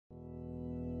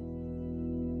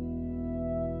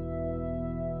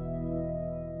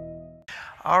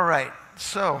All right,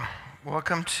 so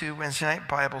welcome to Wednesday night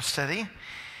Bible study.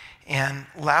 And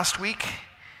last week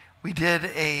we did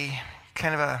a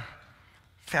kind of a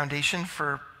foundation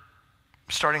for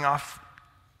starting off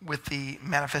with the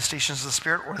manifestations of the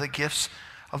Spirit or the gifts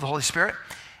of the Holy Spirit.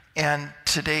 And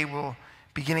today we'll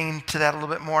be getting into that a little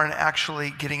bit more and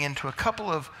actually getting into a couple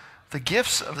of the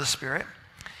gifts of the Spirit.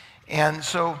 And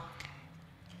so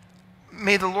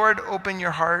may the Lord open your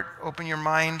heart, open your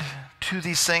mind to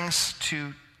these things,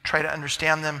 to try to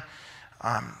understand them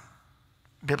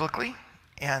biblically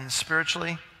and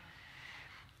spiritually.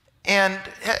 And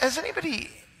has anybody,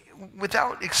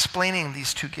 without explaining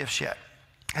these two gifts yet,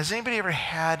 has anybody ever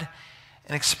had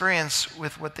an experience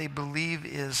with what they believe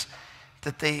is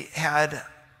that they had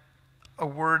a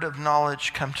word of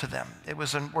knowledge come to them? It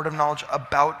was a word of knowledge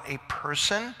about a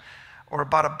person or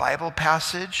about a Bible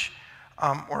passage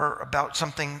or about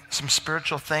something, some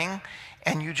spiritual thing,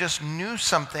 and you just knew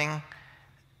something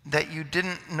that you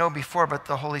didn't know before, but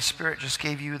the Holy Spirit just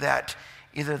gave you that,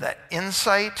 either that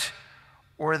insight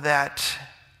or that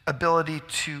ability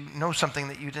to know something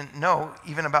that you didn't know,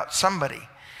 even about somebody.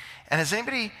 And has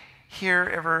anybody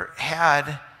here ever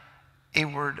had a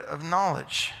word of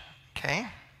knowledge? Okay,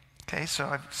 so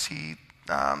I see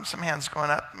some hands going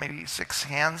up, maybe 6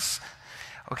 hands.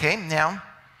 Okay, now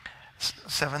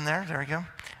 7 there we go.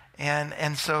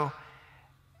 And so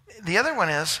the other one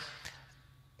is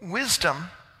wisdom,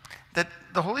 that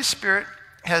the Holy Spirit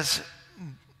has,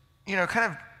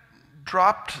 kind of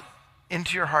dropped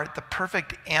into your heart the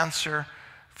perfect answer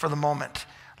for the moment.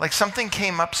 Like something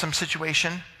came up, some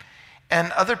situation,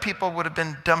 and other people would have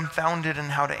been dumbfounded in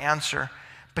how to answer,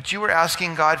 but you were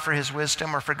asking God for his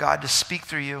wisdom or for God to speak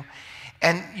through you,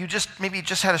 and you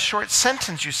just had a short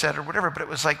sentence you said or whatever, but it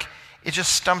was like, it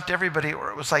just stumped everybody, or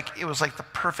it was like the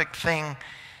perfect thing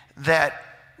that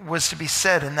was to be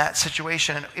said in that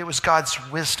situation, and it was God's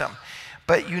wisdom.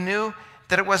 But you knew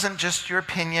that it wasn't just your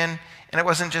opinion, and it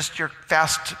wasn't just your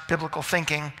fast biblical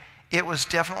thinking. It was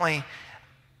definitely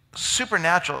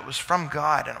supernatural. It was from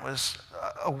God, and it was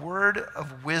a word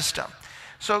of wisdom.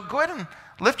 So go ahead and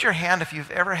lift your hand if you've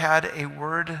ever had a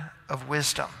word of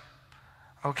wisdom.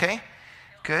 Okay?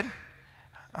 Good?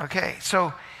 Okay,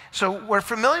 so we're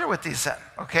familiar with these then,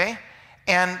 okay?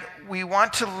 And we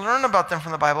want to learn about them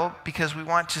from the Bible because we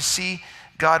want to see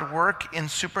God work in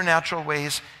supernatural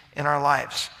ways in our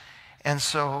lives. And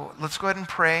so let's go ahead and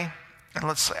pray, and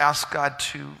let's ask God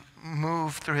to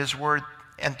move through his word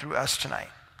and through us tonight.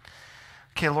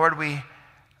 Okay, Lord, we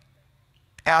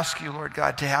ask you, Lord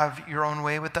God, to have your own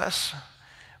way with us.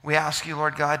 We ask you,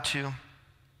 Lord God, to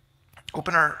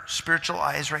open our spiritual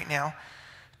eyes right now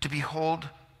to behold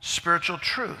spiritual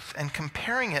truth and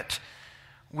comparing it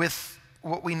with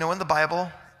what we know in the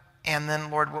Bible, and then,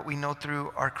 Lord, what we know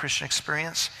through our Christian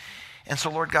experience. And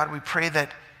so, Lord God, we pray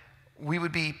that we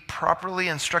would be properly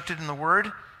instructed in the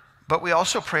Word, but we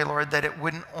also pray, Lord, that it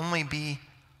wouldn't only be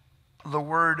the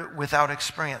Word without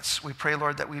experience. We pray,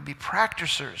 Lord, that we'd be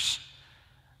practicers,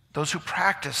 those who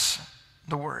practice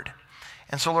the Word.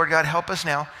 And so, Lord God, help us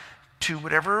now to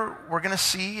whatever we're going to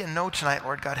see and know tonight,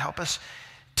 Lord God, help us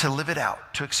to live it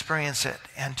out, to experience it,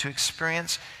 and to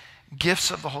experience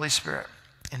gifts of the Holy Spirit.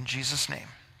 In Jesus' name,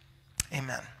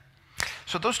 amen.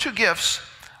 So those two gifts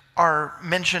are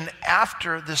mentioned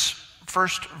after this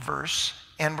first verse,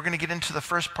 and we're going to get into the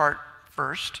first part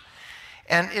first.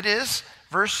 And it is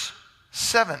verse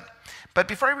 7. But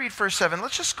before I read verse 7,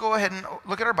 let's just go ahead and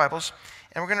look at our Bibles,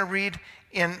 and we're going to read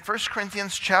in 1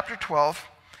 Corinthians chapter 12,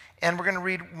 and we're going to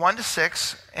read 1 to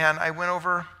 6, and I went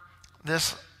over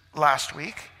this last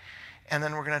week, and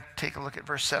then we're going to take a look at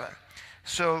verse 7.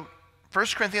 So 1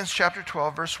 Corinthians chapter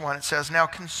 12, verse 1, it says, "Now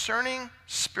concerning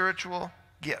spiritual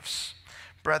gifts,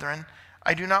 brethren,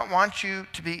 I do not want you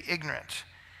to be ignorant."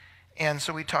 And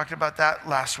so we talked about that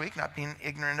last week, not being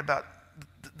ignorant about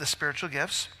the spiritual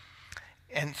gifts.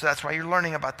 And so that's why you're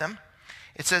learning about them.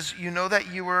 It says, "You know that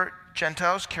you were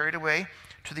Gentiles carried away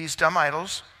to these dumb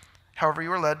idols, however you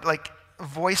were led," like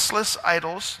voiceless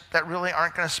idols that really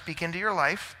aren't going to speak into your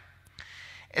life.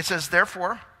 It says,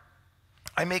 "Therefore,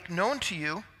 I make known to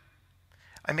you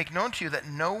that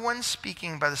no one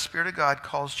speaking by the Spirit of God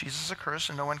calls Jesus accursed,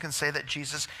 and no one can say that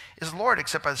Jesus is Lord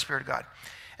except by the Spirit of God."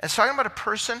 And it's talking about a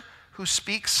person who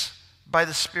speaks by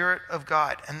the Spirit of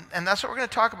God. And that's what we're going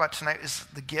to talk about tonight, is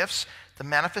the gifts, the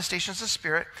manifestations of the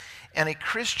Spirit, and a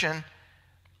Christian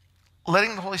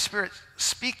letting the Holy Spirit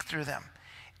speak through them.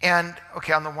 And,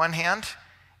 okay, on the one hand,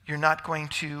 you're not going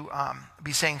to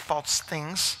be saying false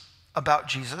things about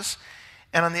Jesus.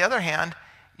 And on the other hand,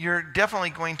 you're definitely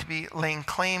going to be laying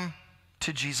claim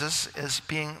to Jesus as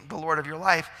being the Lord of your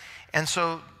life. And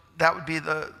so that would be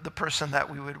the person that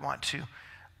we would want to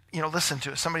listen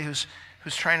to, somebody who's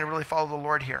trying to really follow the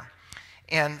Lord here,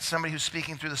 and somebody who's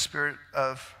speaking through the Spirit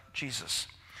of Jesus.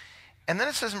 And then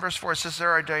it says in verse 4, it says, there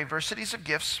are diversities of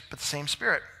gifts, but the same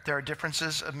Spirit. There are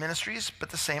differences of ministries, but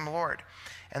the same Lord.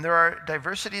 And there are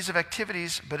diversities of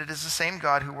activities, but it is the same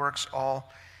God who works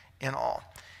all in all.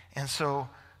 And so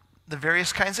the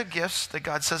various kinds of gifts that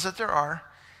God says that there are,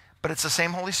 but it's the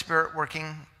same Holy Spirit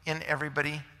working in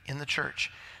everybody in the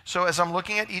church. So as I'm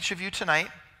looking at each of you tonight,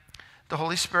 the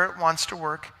Holy Spirit wants to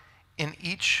work in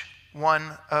each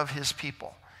one of his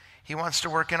people. He wants to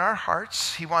work in our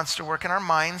hearts. He wants to work in our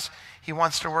minds. He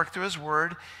wants to work through his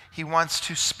word. He wants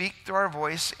to speak through our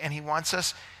voice, and he wants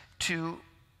us to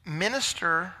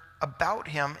minister about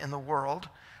him in the world,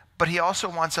 but he also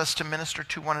wants us to minister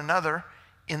to one another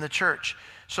in the church.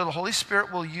 So the Holy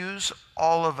Spirit will use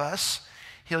all of us.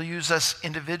 He'll use us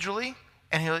individually,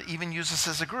 and he'll even use us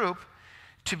as a group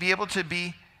to be able to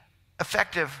be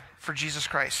effective for Jesus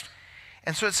Christ.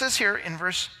 And so it says here in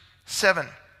verse 7,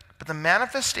 but the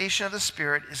manifestation of the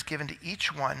Spirit is given to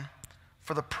each one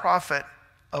for the profit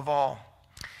of all.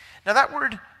 Now that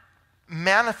word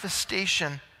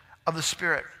manifestation of the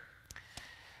Spirit,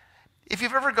 if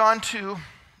you've ever gone to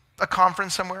a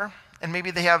conference somewhere, and maybe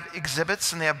they have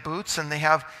exhibits and they have booths and they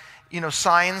have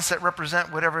signs that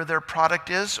represent whatever their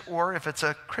product is, or if it's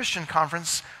a Christian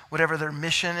conference, whatever their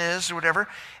mission is or whatever.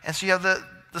 And so you have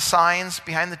the signs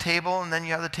behind the table, and then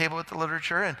you have the table with the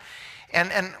literature.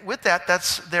 And with that,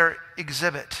 that's their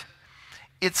exhibit.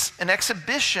 It's an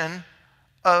exhibition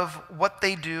of what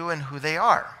they do and who they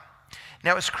are.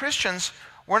 Now, as Christians,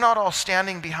 we're not all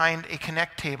standing behind a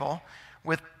Connect table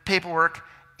with paperwork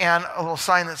and a little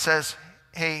sign that says,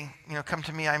 hey, come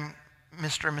to me, I'm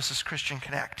Mr. and Mrs. Christian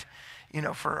Connect,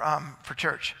 for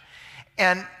church.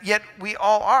 And yet we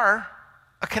all are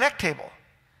a Connect table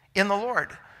in the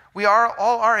Lord. We all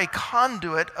are a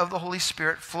conduit of the Holy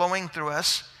Spirit flowing through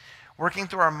us, working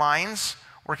through our minds,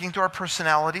 working through our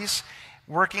personalities,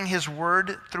 working his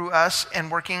word through us,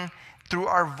 and working through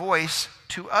our voice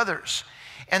to others.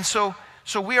 And so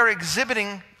we are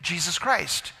exhibiting Jesus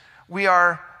Christ. We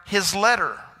are his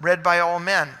letter read by all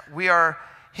men. We are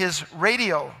his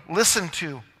radio listened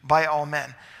to by all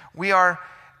men. We are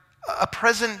a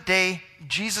present day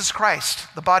Jesus Christ.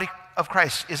 The body of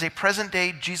Christ is a present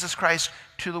day Jesus Christ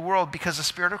to the world because the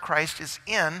Spirit of Christ is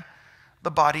in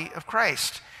the body of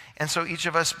Christ. And so each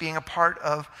of us being a part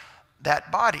of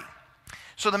that body.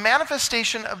 So the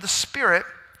manifestation of the Spirit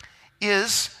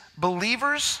is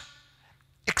believers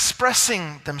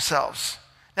expressing themselves.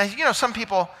 Now, some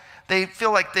people, they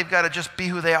feel like they've got to just be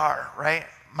who they are, right?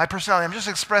 My personality, I'm just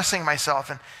expressing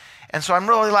myself, and so I'm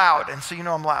really loud, and so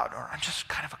I'm loud. Or I'm just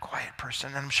kind of a quiet person,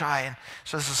 and I'm shy, and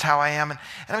so this is how I am, and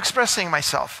I'm expressing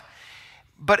myself.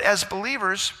 But as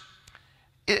believers,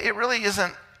 it really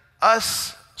isn't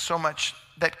us so much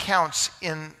that counts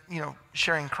in,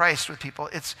 sharing Christ with people.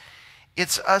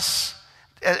 It's us,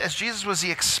 as Jesus was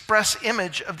the express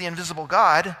image of the invisible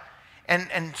God,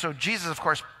 and so Jesus, of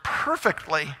course,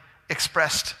 perfectly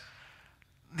expressed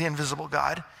the invisible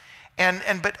God.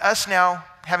 But us now,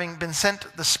 having been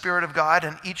sent the Spirit of God,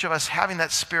 and each of us having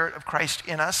that Spirit of Christ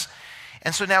in us,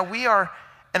 and so now we are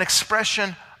an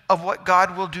expression of what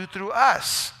God will do through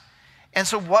us. And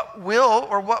so what will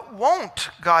or what won't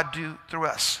God do through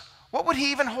us? What would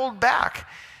he even hold back?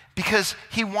 Because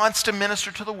he wants to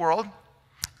minister to the world,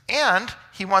 and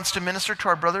he wants to minister to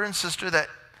our brother and sister that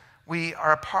we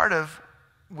are a part of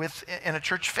in a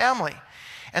church family.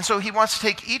 And so he wants to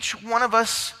take each one of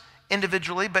us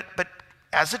individually, but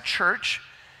as a church,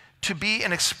 to be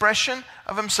an expression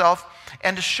of himself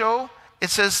and to show, it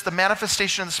says, the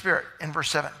manifestation of the Spirit in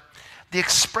verse 7. The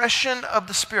expression of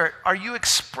the Spirit. Are you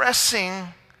expressing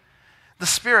the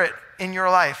Spirit in your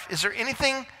life? Is there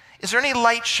any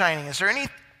light shining? Is there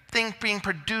anything being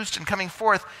produced and coming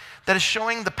forth that is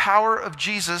showing the power of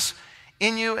Jesus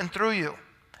in you and through you?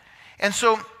 And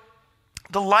so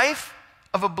the life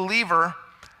of a believer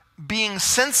being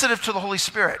sensitive to the Holy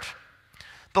Spirit,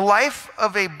 the life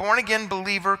of a born-again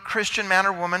believer, Christian man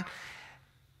or woman,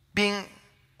 being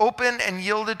open and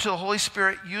yielded to the Holy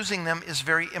Spirit using them is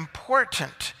very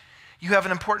important. You have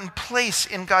an important place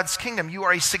in God's kingdom. You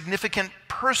are a significant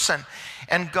person,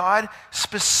 and God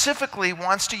specifically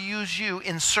wants to use you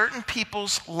in certain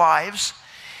people's lives,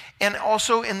 and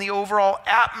also in the overall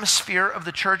atmosphere of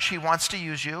the church. He wants to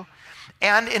use you,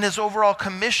 and in his overall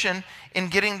commission in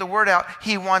getting the word out,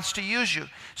 he wants to use you.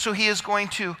 So he is going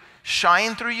to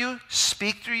shine through you,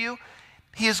 speak through you.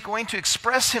 He is going to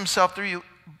express himself through you,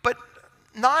 but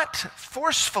not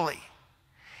forcefully.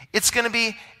 It's going to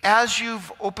be as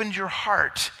you've opened your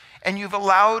heart and you've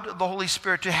allowed the Holy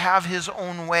Spirit to have his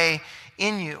own way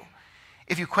in you.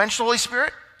 If you quench the Holy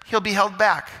Spirit, he'll be held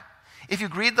back. If you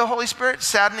grieve the Holy Spirit,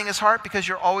 saddening his heart because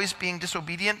you're always being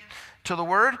disobedient to the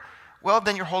word, well,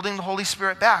 then you're holding the Holy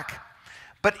Spirit back.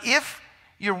 But if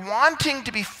you're wanting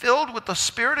to be filled with the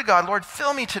Spirit of God, Lord,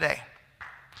 fill me today.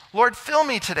 Lord, fill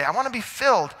me today. I want to be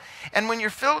filled. And when you're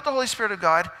filled with the Holy Spirit of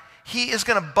God, he is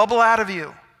going to bubble out of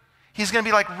you. He's going to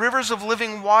be like rivers of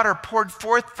living water poured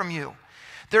forth from you.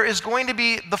 There is going to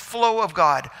be the flow of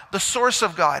God, the source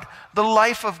of God, the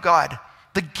life of God,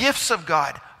 the gifts of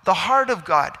God, the heart of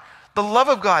God, the love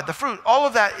of God, the fruit. All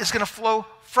of that is going to flow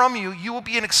from you. You will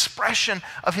be an expression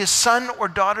of his son or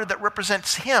daughter that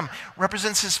represents him,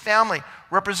 represents his family,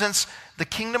 represents the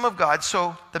kingdom of God.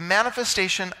 So the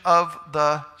manifestation of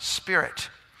the Spirit.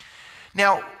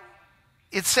 Now,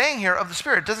 it's saying here of the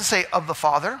Spirit. It doesn't say of the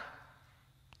Father,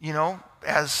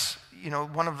 as,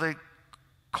 one of the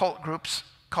cult groups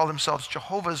call themselves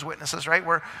Jehovah's Witnesses, right?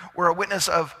 We're a witness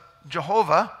of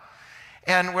Jehovah.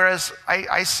 And whereas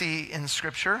I see in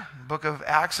Scripture, the book of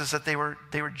Acts, is that they were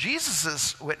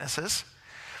Jesus' witnesses.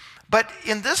 But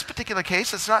in this particular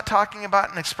case, it's not talking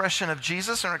about an expression of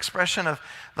Jesus or an expression of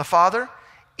the Father,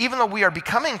 even though we are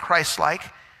becoming Christ-like,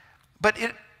 but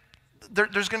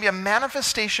there's going to be a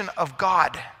manifestation of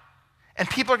God. And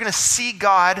people are going to see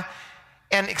God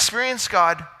and experience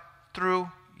God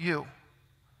through you.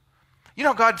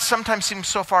 God sometimes seems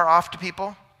so far off to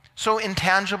people, so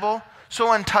intangible,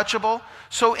 so untouchable,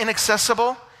 so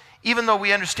inaccessible, even though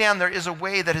we understand there is a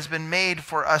way that has been made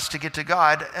for us to get to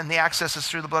God, and the access is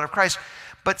through the blood of Christ.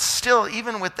 But still,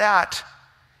 even with that,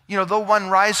 though one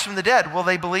rise from the dead, will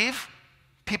they believe?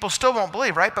 People still won't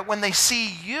believe, right? But when they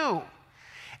see you,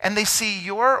 and they see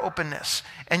your openness,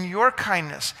 and your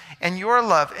kindness, and your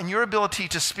love, and your ability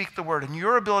to speak the word, and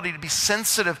your ability to be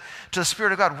sensitive to the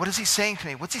Spirit of God, what is he saying to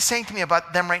me? What's he saying to me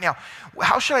about them right now?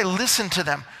 How should I listen to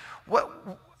them?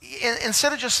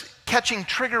 Instead of just catching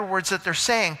trigger words that they're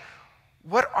saying,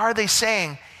 what are they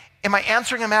saying? Am I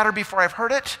answering a matter before I've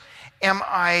heard it? Am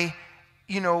I,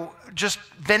 just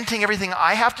venting everything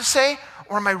I have to say?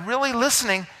 Or am I really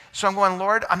listening? So I'm going,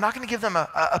 Lord, I'm not going to give them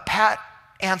a pat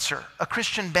answer, a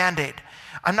Christian Band-Aid.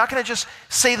 I'm not going to just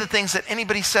say the things that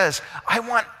anybody says. I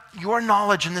want your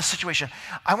knowledge in this situation.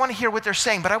 I want to hear what they're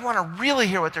saying, but I want to really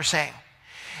hear what they're saying.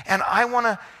 And I want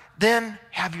to then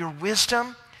have your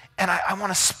wisdom, and I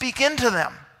want to speak into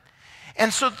them.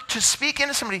 And so to speak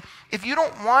into somebody, if you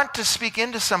don't want to speak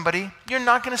into somebody, you're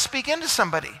not going to speak into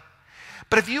somebody.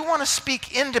 But if you want to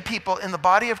speak into people in the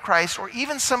body of Christ, or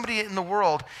even somebody in the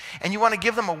world, and you want to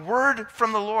give them a word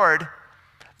from the Lord,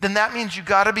 then that means you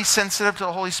got to be sensitive to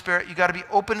the Holy Spirit. You got to be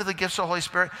open to the gifts of the Holy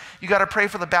Spirit. You got to pray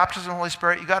for the baptism of the Holy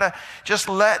Spirit. You got to just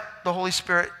let the Holy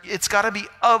Spirit, it's got to be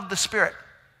of the Spirit.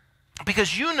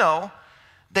 Because you know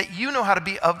that you know how to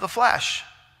be of the flesh.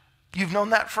 You've known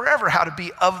that forever, how to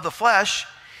be of the flesh.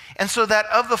 And so that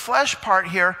of the flesh part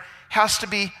here has to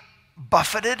be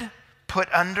buffeted, put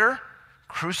under,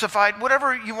 crucified,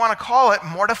 whatever you want to call it,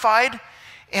 mortified.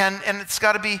 And it's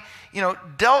got to be,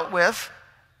 dealt with,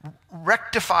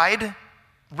 rectified,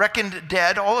 reckoned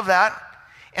dead, all of that.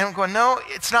 And I'm going, no,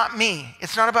 it's not me.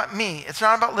 It's not about me. It's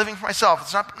not about living for myself.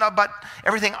 It's not about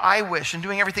everything I wish and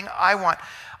doing everything I want.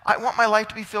 I want my life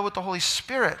to be filled with the Holy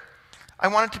Spirit. I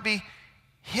want it to be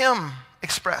him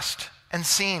expressed and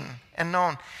seen and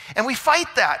known. And we fight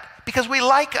that because we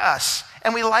like us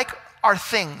and we like our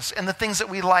things and the things that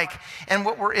we like and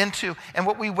what we're into and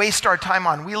what we waste our time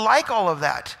on. We like all of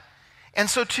that. And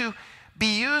so to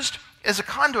be used as a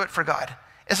conduit for God,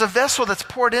 as a vessel that's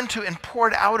poured into and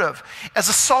poured out of, as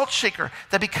a salt shaker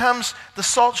that becomes the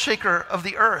salt shaker of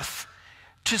the earth,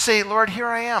 to say, Lord, here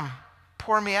I am,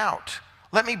 pour me out.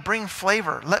 Let me bring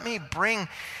flavor. Let me bring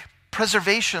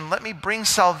preservation. Let me bring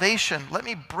salvation. Let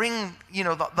me bring,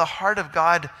 the heart of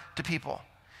God to people.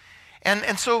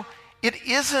 And so it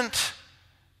isn't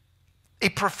a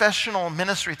professional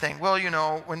ministry thing. Well,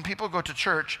 when people go to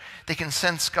church, they can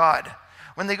sense God.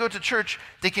 When they go to church,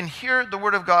 they can hear the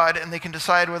word of God and they can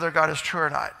decide whether God is true or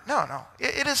not. No.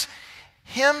 It is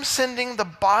him sending the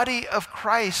body of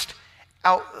Christ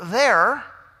out there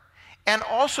and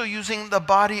also using the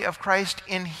body of Christ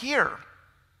in here.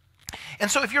 And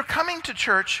so if you're coming to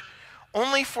church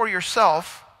only for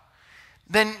yourself,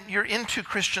 then you're into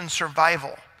Christian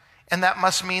survival. And that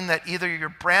must mean that either you're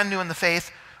brand new in the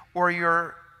faith or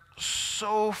you're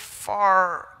so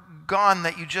far gone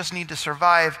that you just need to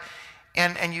survive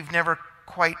and you've never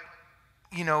quite,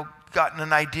 gotten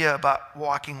an idea about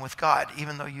walking with God,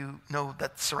 even though you know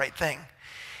that's the right thing.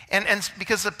 And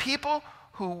because the people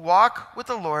who walk with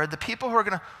the Lord, the people who are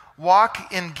going to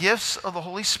walk in gifts of the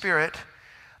Holy Spirit,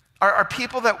 are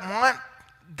people that want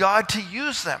God to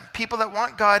use them, people that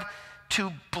want God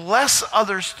to bless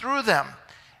others through them.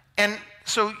 And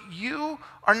so you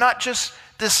are not just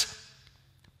this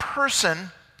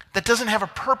person that doesn't have a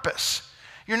purpose.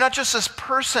 You're not just this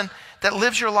person that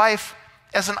lives your life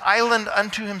as an island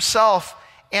unto himself,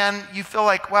 and you feel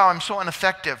like, wow, I'm so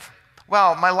ineffective.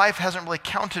 Wow, my life hasn't really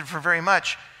counted for very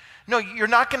much. No, you're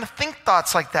not going to think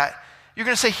thoughts like that. You're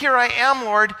going to say, here I am,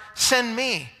 Lord, send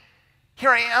me. Here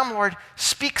I am, Lord,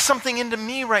 speak something into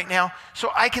me right now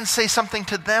so I can say something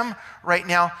to them right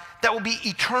now that will be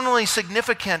eternally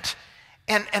significant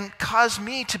and cause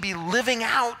me to be living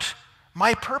out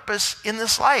my purpose in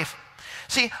this life.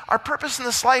 See, our purpose in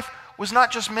this life was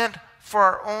not just meant for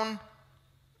our own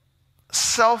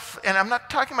self, and I'm not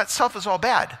talking about self as all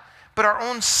bad, but our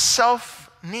own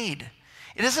self-need.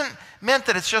 It isn't meant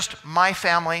that it's just my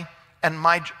family and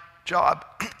my job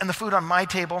and the food on my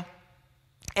table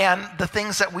and the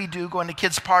things that we do, going to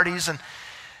kids' parties and,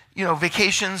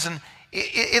 vacations. And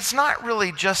it's not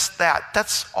really just that.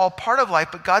 That's all part of life,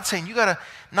 but God's saying you got to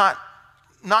not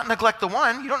neglect the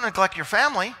one. You don't neglect your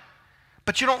family,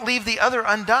 but you don't leave the other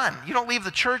undone. You don't leave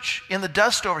the church in the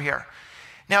dust over here.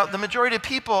 Now, the majority of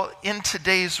people in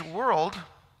today's world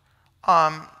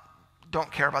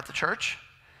don't care about the church.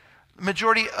 The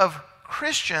majority of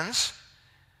Christians,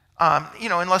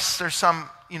 unless there's some,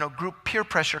 group peer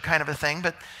pressure kind of a thing,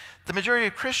 but the majority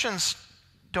of Christians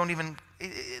don't even,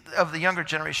 of the younger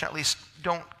generation at least,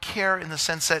 don't care in the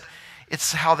sense that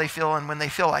it's how they feel and when they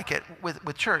feel like it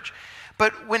with church.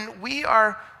 But when we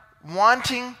are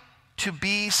wanting to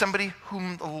be somebody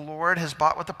whom the Lord has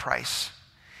bought with a price,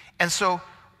 and so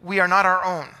we are not our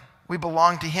own, we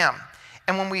belong to him.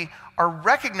 And when we are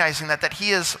recognizing that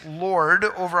he is Lord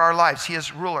over our lives, he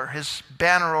is ruler, his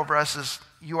banner over us is,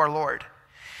 you are Lord.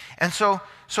 And so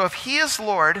if he is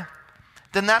Lord,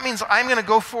 then that means I'm going to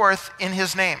go forth in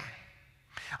his name.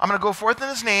 I'm going to go forth in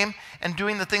his name and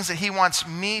doing the things that he wants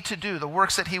me to do, the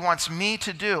works that he wants me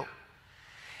to do.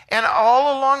 And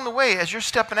all along the way, as you're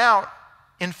stepping out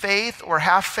in faith or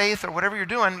half faith or whatever you're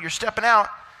doing, you're stepping out,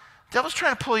 the devil's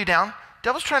trying to pull you down.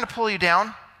 Devil's trying to pull you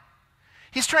down.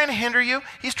 He's trying to hinder you.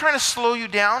 He's trying to slow you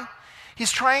down.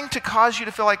 He's trying to cause you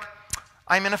to feel like,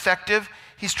 I'm ineffective.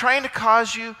 He's trying to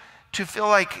cause you to feel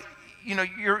like,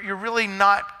 you're really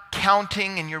not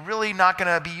counting and you're really not going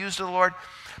to be used of the Lord.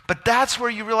 But that's where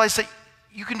you realize that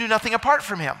you can do nothing apart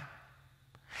from him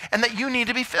and that you need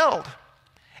to be filled.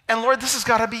 And Lord, this has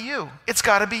got to be you. It's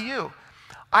got to be you.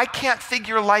 I can't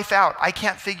figure life out. I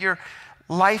can't figure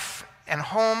life and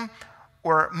home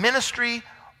or ministry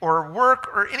or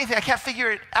work or anything. I can't figure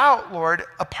it out, Lord,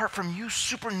 apart from you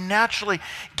supernaturally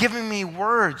giving me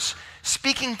words,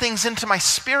 speaking things into my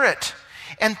spirit,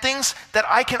 and things that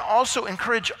I can also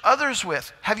encourage others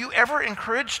with. Have you ever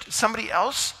encouraged somebody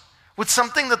else with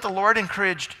something that the Lord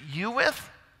encouraged you with?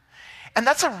 And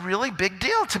that's a really big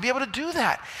deal to be able to do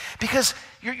that, because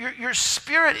your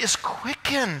spirit is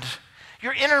quickened.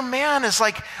 Your inner man is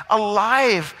like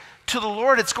alive to the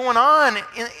Lord. It's going on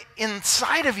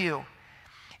inside of you.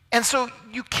 And so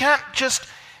you can't just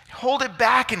hold it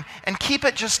back and keep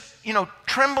it just,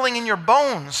 trembling in your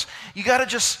bones. You got to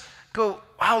just go,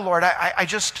 wow, Lord, I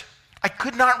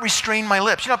could not restrain my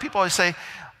lips. People always say,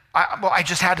 I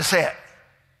just had to say it.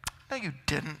 No, you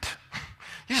didn't.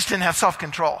 You just didn't have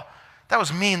self-control. That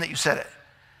was mean that you said it.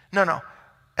 No.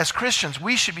 As Christians,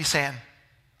 we should be saying,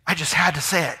 I just had to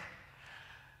say it.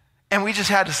 And we just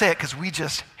had to say it because we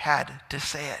just had to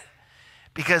say it.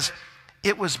 Because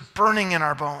it was burning in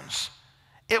our bones.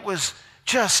 It was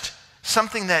just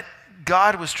something that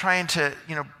God was trying to,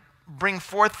 bring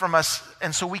forth from us,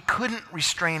 and so we couldn't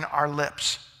restrain our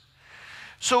lips.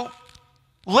 So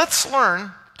let's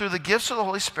learn through the gifts of the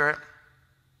Holy Spirit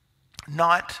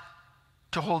not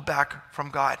to hold back from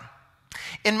God.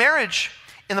 In marriage,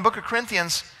 in the book of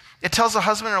Corinthians, it tells a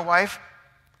husband and a wife,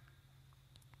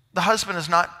 the husband is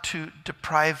not to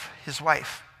deprive his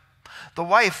wife. The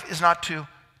wife is not to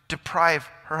deprive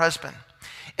her husband.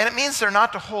 And it means they're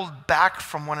not to hold back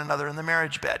from one another in the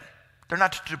marriage bed. They're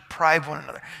not to deprive one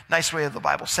another. Nice way of the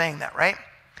Bible saying that, right?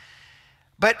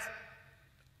 But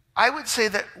I would say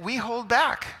that we hold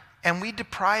back and we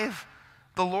deprive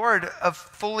the Lord of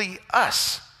fully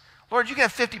us. Lord, you can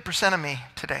have 50% of me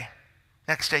today.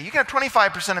 Next day, you can have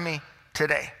 25% of me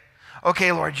today.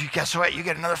 Okay, Lord, guess what? You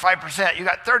get another 5%. You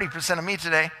got 30% of me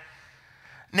today.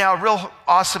 Now, a real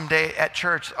awesome day at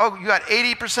church. Oh, you got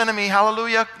 80% of me.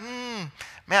 Hallelujah.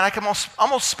 Man, I can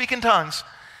almost speak in tongues.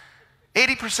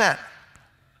 80%.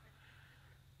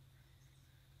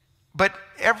 But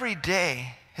every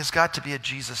day has got to be a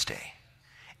Jesus day.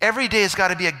 Every day has got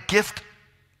to be a gift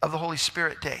of the Holy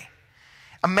Spirit day.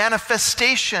 A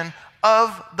manifestation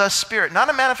of the Spirit. Not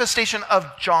a manifestation of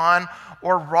John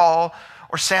or Raul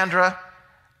or Sandra,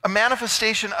 a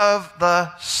manifestation of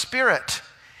the Spirit.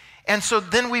 And so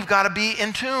then we've got to be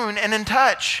in tune and in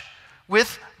touch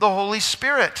with the Holy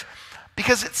Spirit.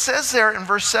 Because it says there in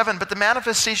verse 7, but the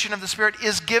manifestation of the Spirit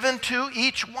is given to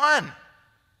each one.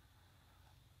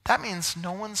 That means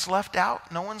no one's left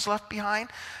out, no one's left behind.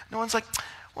 No one's like,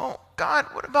 well, God,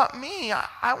 what about me?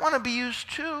 I want to be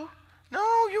used too.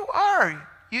 No, you are.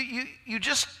 You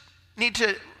just need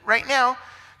to, right now,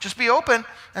 just be open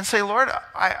and say, Lord,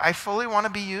 I fully want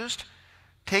to be used.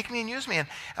 Take me and use me. And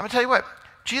I'm going to tell you what,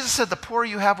 Jesus said, the poor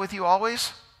you have with you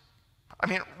always. I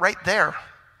mean, right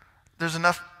there's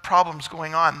enough problems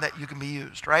going on that you can be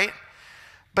used, right?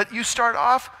 But you start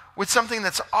off with something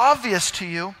that's obvious to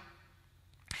you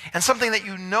and something that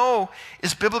you know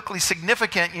is biblically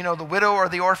significant, the widow or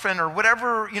the orphan or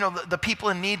whatever, the people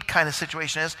in need kind of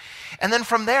situation is. And then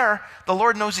from there, the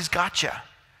Lord knows he's got you.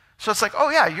 So it's like, oh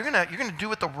yeah, you're gonna do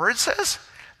what the word says?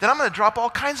 Then I'm gonna drop all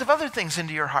kinds of other things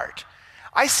into your heart.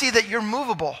 I see that you're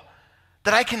movable,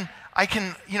 that I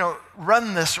can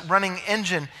run this running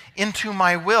engine into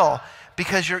my will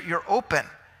because you're open.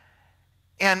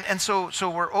 And so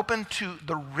we're open to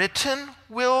the written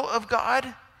will of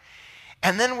God,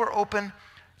 and then we're open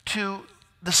to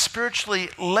the spiritually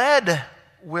led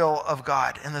will of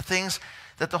God and the things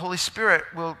that the Holy Spirit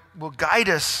will guide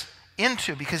us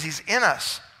into because he's in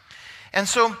us. And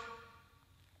so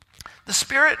the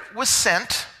Spirit was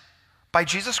sent by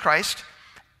Jesus Christ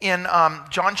in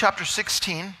John chapter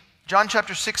 16. John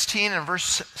chapter 16 and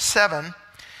verse 7.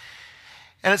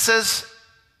 And it says,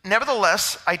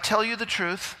 nevertheless, I tell you the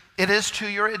truth, it is to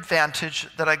your advantage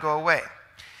that I go away.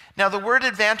 Now, the word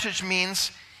advantage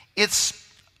means it's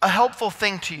a helpful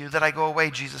thing to you that I go away,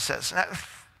 Jesus says. Now,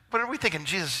 what are we thinking?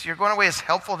 Jesus, you're going away is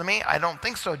helpful to me? I don't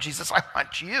think so, Jesus. I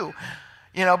want you.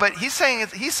 But he's saying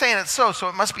it's so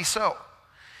it must be so.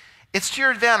 It's to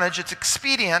your advantage. It's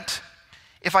expedient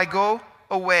if I go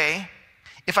away.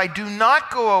 If I do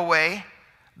not go away,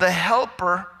 the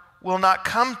helper will not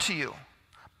come to you.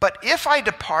 But if I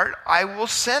depart, I will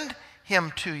send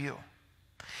him to you.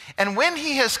 And when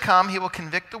he has come, he will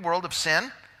convict the world of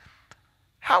sin.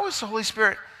 How is the Holy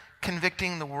Spirit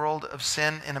convicting the world of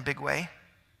sin in a big way?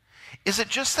 Is it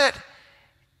just that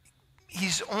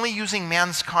he's only using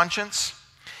man's conscience?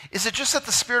 Is it just that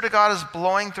the Spirit of God is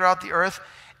blowing throughout the earth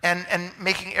and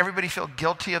making everybody feel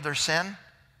guilty of their sin?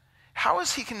 How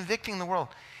is he convicting the world?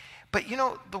 But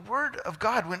the word of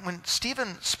God, when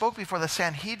Stephen spoke before the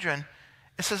Sanhedrin,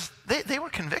 it says they were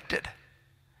convicted.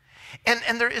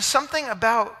 And there is something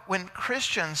about when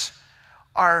Christians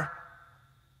are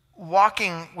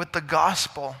walking with the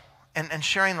gospel and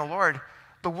sharing the Lord,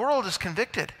 the world is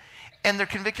convicted. And they're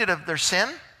convicted of their sin.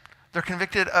 They're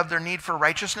convicted of their need for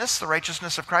righteousness, the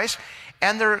righteousness of Christ.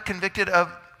 And they're convicted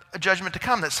of a judgment to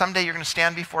come, that someday you're going to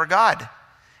stand before God.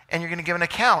 And you're going to give an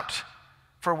account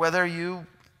for whether you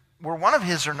were one of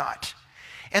his or not.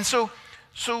 And so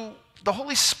the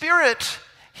Holy Spirit,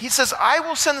 he says, I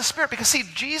will send the Spirit. Because see,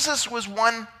 Jesus was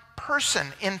one person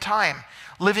in time,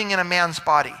 living in a man's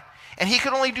body. And he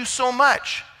could only do so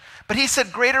much. But he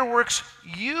said, greater works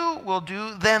you will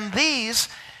do than these.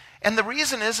 And the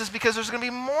reason is because there's going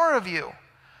to be more of you.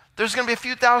 There's going to be a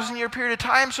few thousand-year period of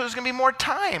time, so there's going to be more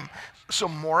time. So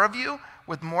more of you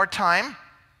with more time,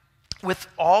 with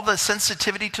all the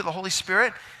sensitivity to the Holy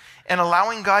Spirit and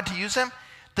allowing God to use him,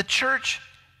 the church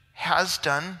has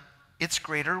done its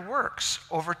greater works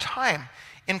over time,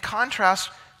 in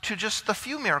contrast to just the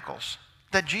few miracles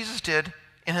that Jesus did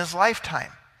in his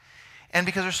lifetime. And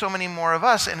because there's so many more of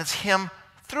us, and it's him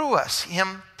through us,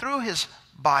 him through his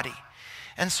body.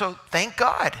 And so thank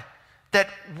God that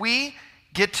we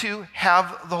get to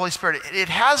have the Holy Spirit. It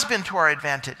has been to our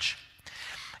advantage.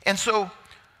 And so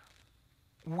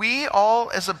we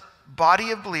all, as a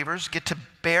body of believers, get to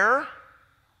bear,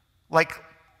 like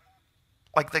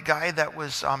the guy that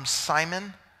was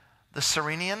Simon the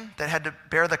Cyrenian that had to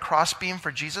bear the crossbeam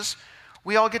for Jesus.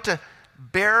 We all get to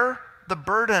bear the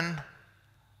burden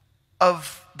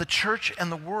of the church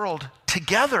and the world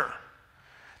together.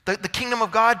 The kingdom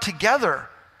of God together,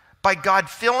 by God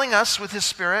filling us with his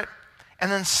Spirit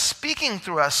and then speaking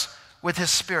through us with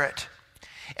his Spirit.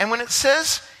 And when it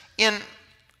says in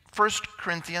 1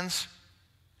 Corinthians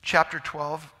chapter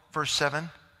 12, verse 7,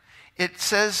 it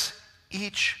says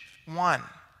each one.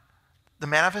 The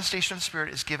manifestation of the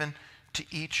Spirit is given to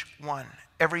each one.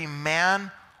 Every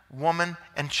man, woman,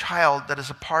 and child that is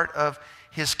a part of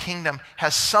his kingdom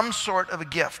has some sort of a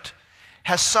gift,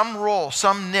 has some role,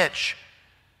 some niche,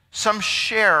 some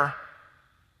share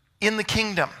in the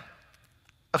kingdom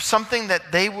of something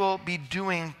that they will be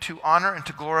doing to honor and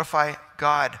to glorify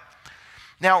God.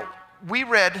 Now, we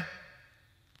read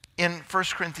in 1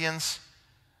 Corinthians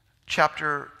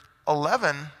chapter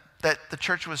 11 that the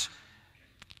church was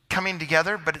coming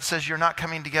together, but it says you're not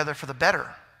coming together for the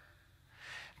better.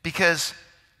 Because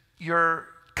you're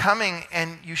coming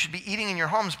and you should be eating in your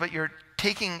homes, but you're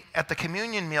taking at the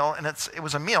communion meal, and it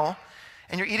was a meal,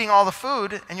 and you're eating all the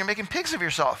food, and you're making pigs of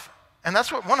yourself. And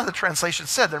that's what one of the translations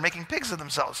said. They're making pigs of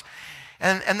themselves.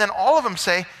 And then all of them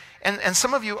say, and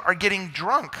some of you are getting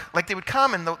drunk. Like they would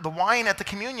come, and the wine at the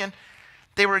communion,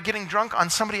 they were getting drunk on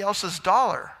somebody else's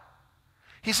dollar.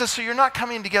 He says, so you're not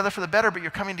coming together for the better, but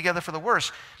you're coming together for the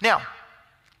worse. Now,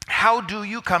 how do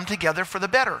you come together for the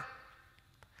better?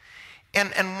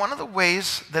 And one of the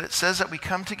ways that it says that we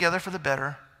come together for the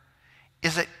better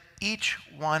is that each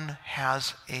one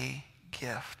has a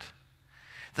gift.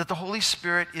 That the Holy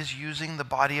Spirit is using the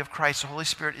body of Christ. The Holy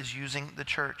Spirit is using the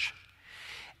church.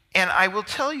 And I will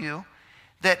tell you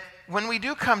that when we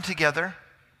do come together,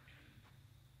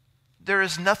 there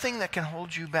is nothing that can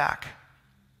hold you back.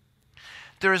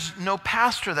 There is no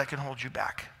pastor that can hold you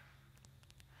back.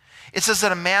 It says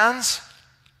that a man's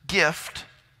gift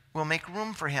will make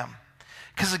room for him,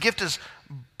 because the gift is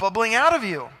bubbling out of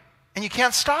you, and you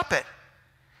can't stop it.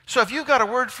 So if you've got a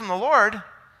word from the Lord,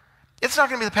 it's not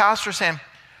going to be the pastor saying,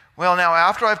 well, now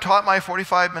after I've taught my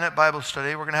 45-minute Bible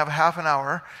study, we're going to have a half an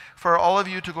hour for all of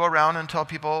you to go around and tell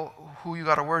people who you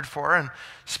got a word for and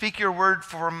speak your word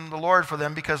from the Lord for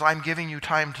them, because I'm giving you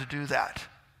time to do that.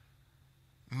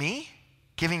 Me?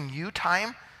 Giving you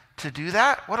time to do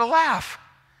that? What a laugh.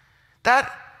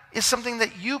 That is something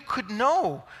that you could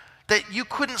know, that you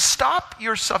couldn't stop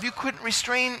yourself. You couldn't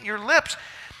restrain your lips.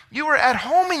 You were at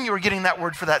home and you were getting that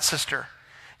word for that sister.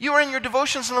 You were in your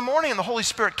devotions in the morning and the Holy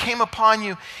Spirit came upon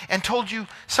you and told you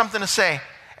something to say.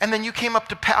 And then you came up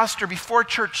to pastor before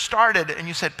church started and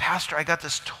you said, Pastor, I got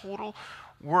this total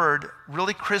word,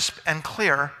 really crisp and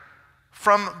clear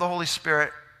from the Holy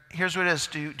Spirit. Here's what it is.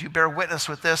 Do you bear witness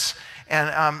with this?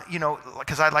 And,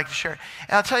 because I'd like to share it.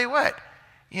 And I'll tell you what,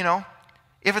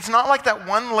 if it's not like that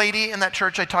one lady in that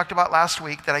church I talked about last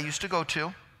week that I used to go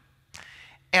to,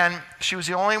 and she was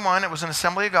the only one, it was an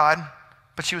Assembly of God,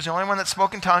 but she was the only one that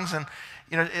spoke in tongues, and,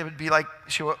 it would be like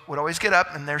she would always get up,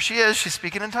 and there she is, she's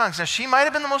speaking in tongues. Now, she might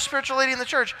have been the most spiritual lady in the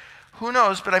church. Who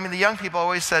knows? But, the young people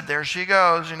always said, there she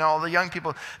goes. The young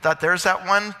people thought, there's that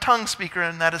one tongue speaker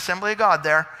in that Assembly of God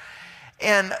there.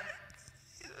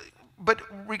 But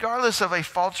regardless of a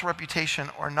false reputation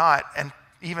or not, and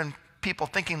even people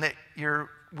thinking that you're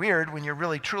weird when you're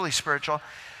really truly spiritual,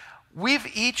 we've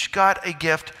each got a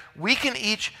gift. We can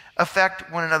each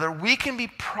affect one another. We can be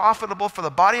profitable for the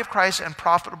body of Christ and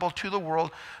profitable to the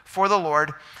world for the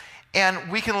Lord.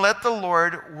 And we can let the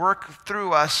Lord work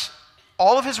through us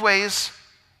all of his ways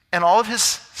and all of his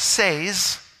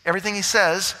says, everything he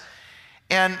says,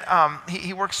 and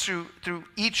he works through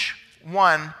each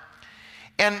one.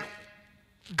 And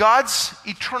God's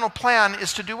eternal plan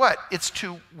is to do what? It's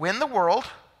to win the world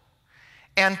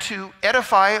and to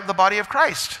edify the body of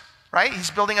Christ, right?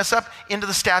 He's building us up into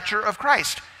the stature of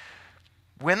Christ.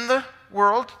 Win the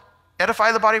world,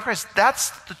 edify the body of Christ.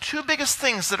 That's the two biggest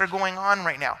things that are going on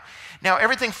right now. Now,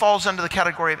 everything falls under the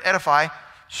category of edify,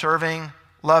 serving,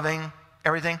 loving,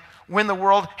 everything. Win the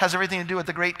world has everything to do with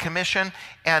the Great Commission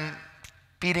and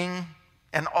feeding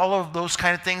and all of those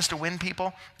kind of things to win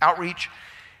people, outreach.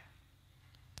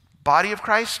 Body of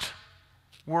Christ,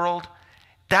 world,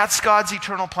 that's God's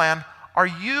eternal plan. Are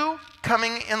you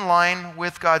coming in line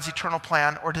with God's eternal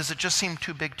plan, or does it just seem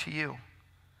too big to you?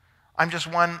 I'm just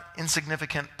one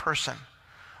insignificant person.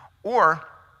 Or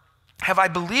have I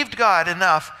believed God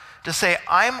enough to say,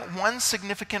 I'm one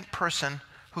significant person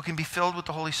who can be filled with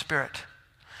the Holy Spirit?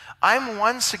 I'm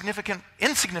one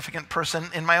insignificant person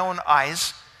in my own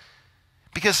eyes,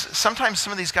 because sometimes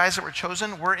some of these guys that were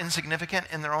chosen were insignificant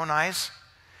in their own eyes.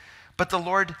 But the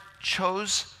Lord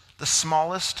chose the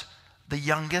smallest, the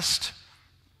youngest,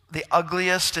 the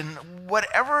ugliest, and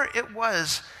whatever it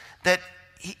was, that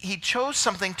he chose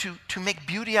something to make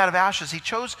beauty out of ashes. He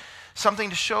chose something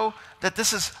to show that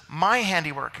this is my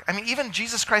handiwork. Even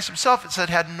Jesus Christ himself, it said,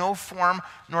 had no form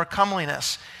nor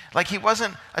comeliness. Like he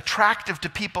wasn't attractive to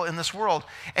people in this world.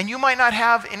 And you might not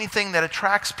have anything that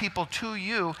attracts people to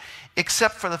you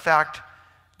except for the fact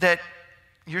that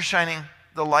you're shining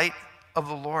the light of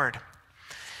the Lord.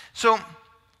 So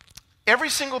every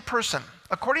single person,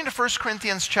 according to 1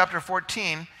 Corinthians chapter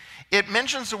 14, it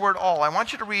mentions the word all. I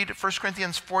want you to read 1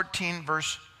 Corinthians 14,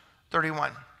 verse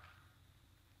 31.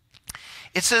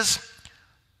 It says,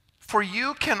 for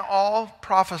you can all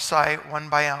prophesy one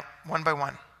by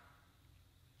one.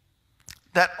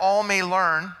 that all may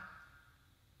learn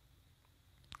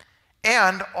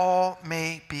and all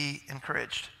may be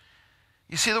encouraged.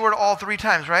 You see the word all 3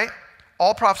 times, right?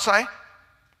 All prophesy,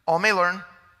 all may learn,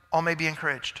 all may be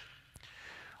encouraged.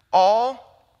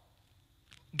 All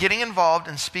getting involved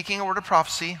in speaking a word of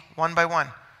prophecy one by one.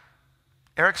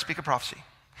 Eric, speak a prophecy.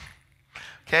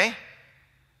 Okay?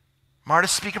 Marta,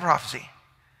 speak a prophecy.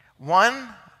 One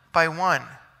by one.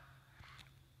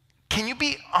 Can you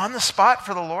be on the spot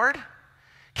for the Lord?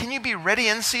 Can you be ready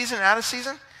in season, out of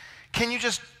season? Can you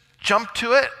just jump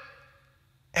to it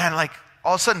and like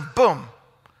all of a sudden, boom,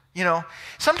 you know?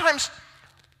 Sometimes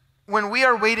when we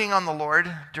are waiting on the Lord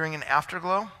during an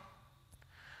afterglow,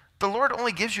 the Lord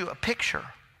only gives you a picture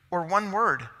or one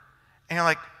word. And you're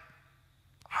like,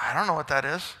 I don't know what that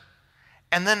is.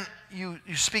 And then you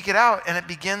speak it out and it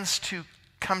begins to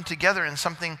come together in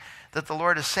something that the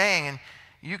Lord is saying. And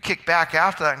you kick back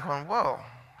after that and going, whoa,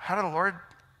 how did the Lord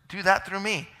do that through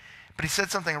me? But he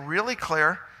said something really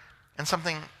clear and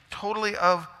something totally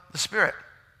of the Spirit.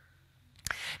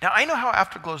 Now, I know how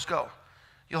afterglows go.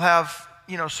 You'll have,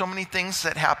 so many things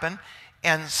that happen,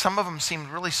 and some of them seem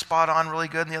really spot on, really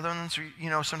good, and the other ones,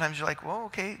 sometimes you're like, well,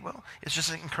 okay, well, it's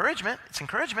just encouragement. It's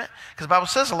encouragement, because the Bible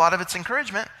says a lot of it's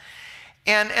encouragement.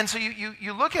 And so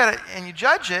you look at it and you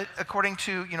judge it according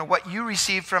to, what you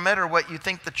received from it or what you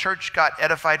think the church got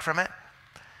edified from it.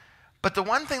 But the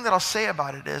one thing that I'll say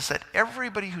about it is that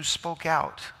everybody who spoke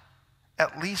out,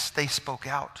 at least they spoke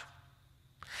out.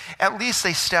 At least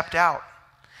they stepped out.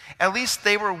 At least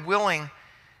they were willing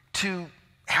to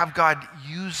have God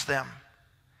use them.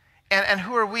 And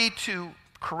who are we to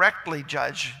correctly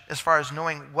judge as far as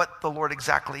knowing what the Lord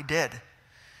exactly did?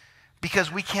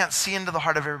 Because we can't see into the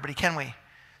heart of everybody, can we?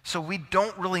 So we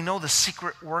don't really know the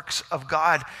secret works of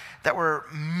God that were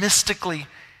mystically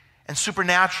and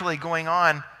supernaturally going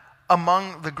on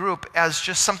among the group as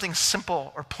just something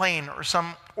simple or plain or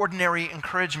some ordinary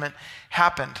encouragement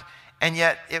happened. And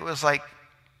yet it was like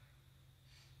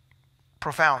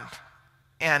profound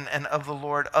and of the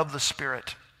Lord, of the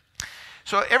Spirit.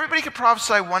 So everybody could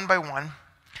prophesy one by one.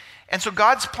 And so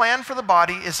God's plan for the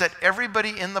body is that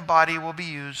everybody in the body will be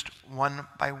used one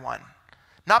by one.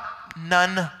 Not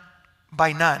none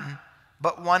by none,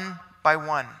 but one by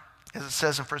one, as it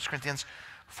says in 1 Corinthians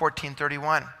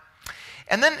 14:31.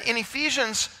 And then in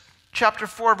Ephesians chapter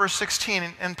 4, verse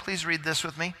 16, and please read this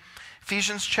with me.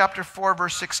 Ephesians chapter 4,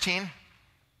 verse 16.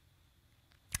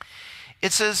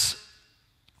 It says,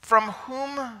 from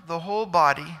whom the whole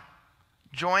body,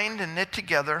 joined and knit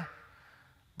together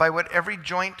by what every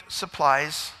joint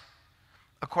supplies,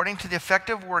 according to the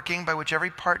effective working by which every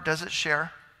part does its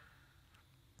share,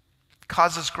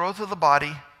 causes growth of the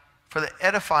body for the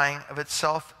edifying of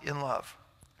itself in love.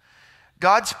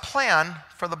 God's plan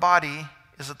for the body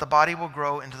is that the body will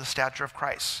grow into the stature of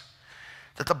Christ,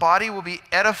 that the body will be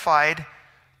edified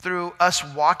through us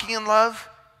walking in love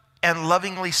and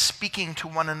lovingly speaking to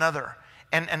one another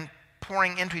and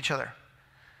pouring into each other.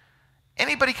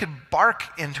 Anybody could bark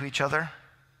into each other,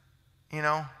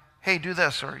 hey, do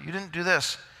this, or you didn't do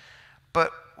this.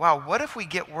 But wow, what if we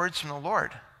get words from the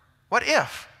Lord? What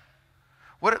if?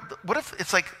 What if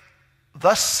it's like,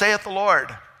 thus saith the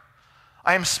Lord,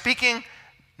 I am speaking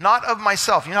not of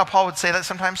myself. You know how Paul would say that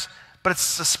sometimes? But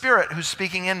it's the Spirit who's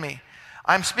speaking in me.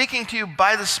 I'm speaking to you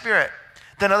by the Spirit.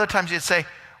 Then other times you'd say,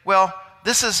 well,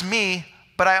 this is me,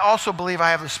 but I also believe I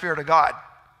have the Spirit of God.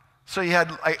 So you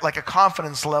had like a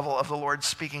confidence level of the Lord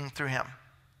speaking through him.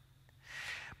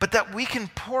 But that we can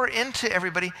pour into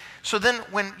everybody. So then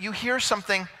when you hear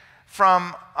something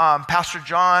from Pastor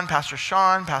John, Pastor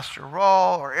Sean, Pastor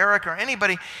Raul, or Eric, or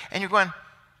anybody, and you're going,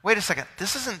 wait a second,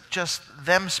 this isn't just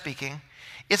them speaking.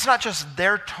 It's not just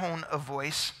their tone of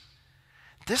voice.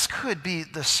 This could be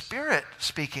the Spirit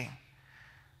speaking.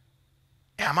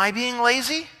 Am I being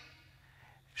lazy?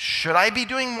 Should I be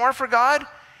doing more for God?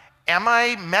 Am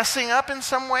I messing up in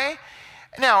some way?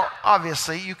 Now,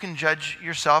 obviously, you can judge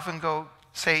yourself and go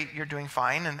say you're doing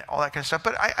fine and all that kind of stuff.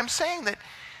 But I'm saying that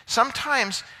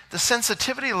sometimes the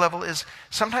sensitivity level is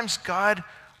sometimes God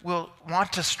will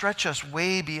want to stretch us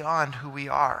way beyond who we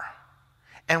are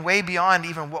and way beyond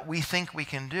even what we think we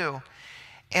can do.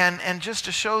 And just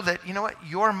to show that, you know what,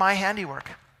 you're my handiwork.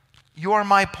 You're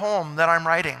my poem that I'm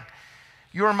writing.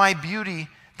 You're my beauty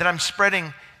that I'm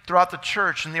spreading throughout the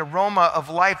church and the aroma of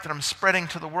life that I'm spreading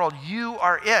to the world. You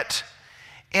are it.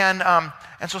 And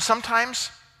so sometimes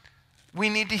we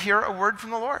need to hear a word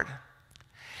from the Lord.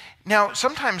 Now,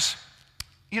 sometimes,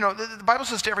 the Bible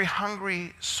says to every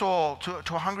hungry soul,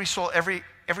 to a hungry soul, every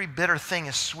bitter thing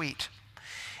is sweet.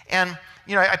 And,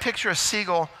 I picture a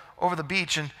seagull over the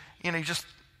beach and, you just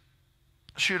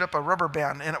shoot up a rubber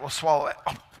band and it will swallow it.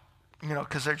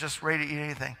 because they're just ready to eat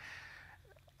anything.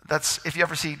 That's, if you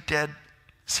ever see dead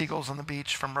seagulls on the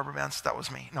beach from rubber bands, that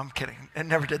was me. No, I'm kidding. I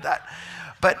never did that.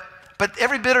 But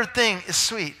every bitter thing is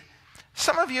sweet.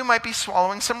 Some of you might be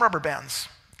swallowing some rubber bands,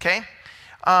 okay,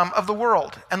 of the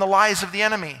world and the lies of the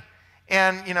enemy.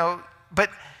 And, but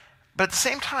at the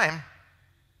same time,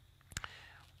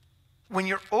 when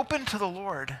you're open to the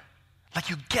Lord, like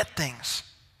you get things.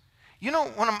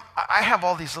 I have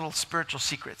all these little spiritual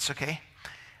secrets, okay?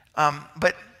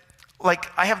 But like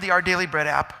I have the Our Daily Bread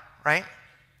app, right?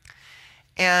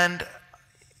 And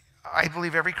I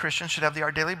believe every Christian should have the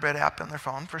Our Daily Bread app on their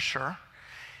phone for sure.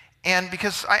 And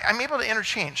because I'm able to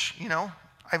interchange,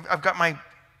 I've got my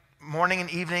morning and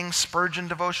evening Spurgeon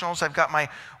devotionals. I've got my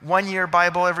 1-year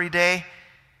Bible every day.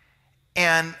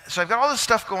 And so I've got all this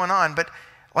stuff going on. But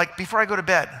like before I go to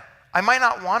bed, I might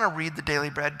not want to read the Daily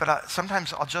Bread, but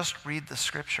sometimes I'll just read the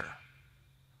scripture,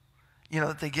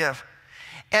 that they give.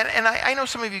 And I know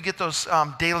some of you get those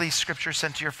daily scriptures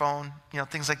sent to your phone,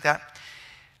 things like that.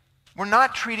 We're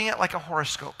not treating it like a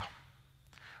horoscope.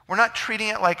 We're not treating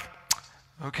it like,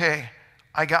 okay,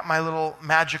 I got my little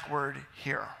magic word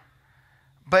here.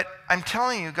 But I'm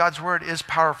telling you, God's word is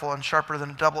powerful and sharper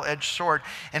than a double-edged sword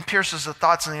and pierces the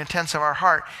thoughts and the intents of our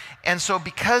heart. And so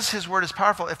because his word is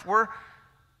powerful, if we're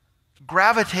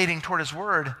gravitating toward his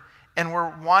word and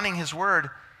we're wanting his word,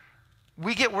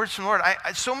 we get words from the Lord.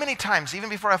 I so many times, even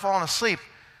before I've fallen asleep,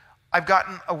 I've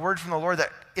gotten a word from the Lord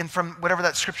from whatever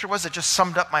that scripture was that just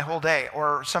summed up my whole day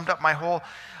or summed up my whole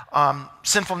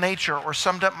sinful nature or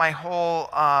summed up my whole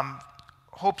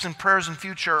hopes and prayers and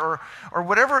future or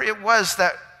whatever it was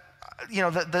that,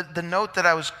 the note that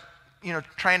I was,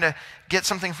 trying to get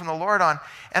something from the Lord on.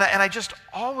 And I just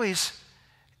always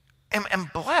am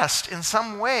blessed in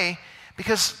some way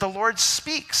because the Lord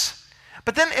speaks.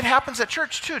 But then it happens at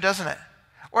church too, doesn't it?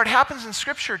 Or it happens in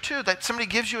Scripture too, that somebody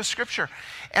gives you a Scripture.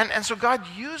 And so God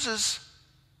uses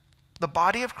the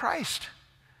body of Christ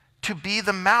to be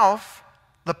the mouth,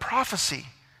 the prophecy,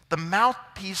 the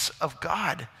mouthpiece of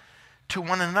God to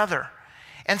one another.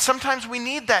 And sometimes we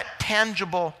need that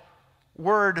tangible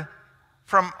word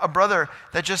from a brother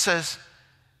that just says,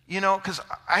 because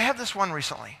I had this one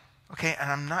recently, okay,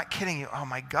 and I'm not kidding you. Oh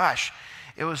my gosh.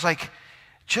 It was like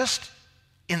just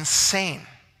insane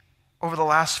over the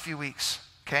last few weeks,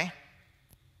 okay?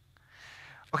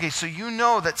 Okay, so you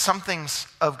know that something's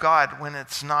of God when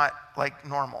it's not like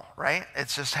normal, right?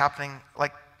 It's just happening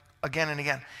like again and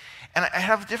again. And I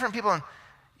have different people,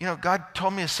 and God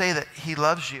told me to say that he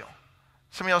loves you.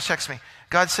 Somebody else texts me.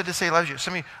 God said to say he loves you.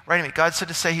 Somebody writing me. God said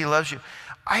to say he loves you.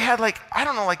 I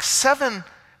had 7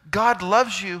 God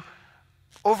loves you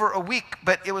over a week,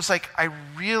 but it was like I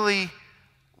really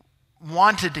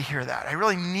wanted to hear that. I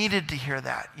really needed to hear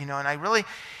that, and I really,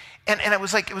 and it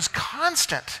was like, it was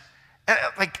constant. And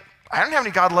I didn't have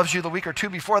any God loves you the week or two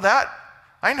before that.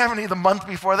 I didn't have any the month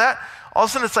before that. All of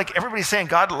a sudden it's like everybody's saying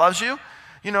God loves you,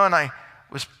 and I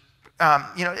was, and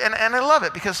I love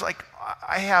it because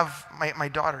I have my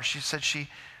daughter, she said she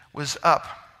was up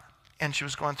and she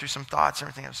was going through some thoughts and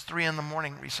everything. It was 3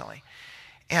 a.m. recently.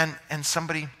 And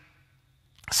somebody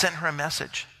sent her a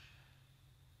message.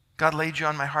 God laid you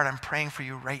on my heart. I'm praying for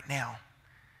you right now.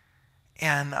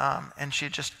 And she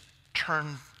had just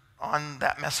turned on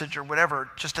that message or whatever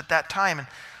just at that time. And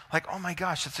oh my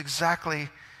gosh, that's exactly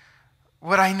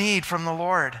what I need from the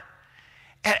Lord.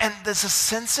 And there's a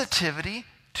sensitivity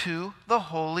to the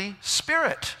Holy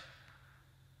Spirit.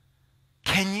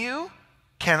 Can you?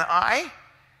 Can I?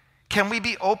 Can we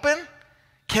be open?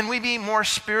 Can we be more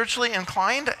spiritually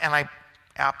inclined? And I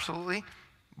absolutely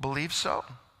believe so.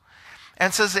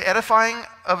 And it says the edifying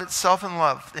of itself in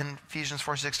love in Ephesians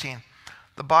 4:16.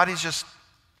 The body's just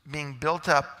being built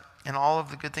up in all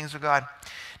of the good things of God.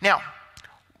 Now,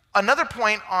 another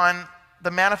point on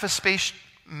the manifestation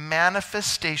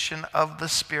of the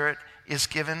Spirit is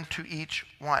given to each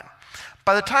one.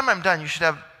 By the time I'm done, you should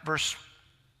have verse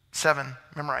 7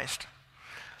 memorized.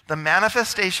 The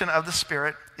manifestation of the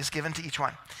Spirit is given to each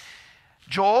one.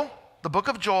 Joel, the book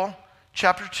of Joel,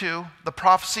 chapter 2, the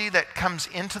prophecy that comes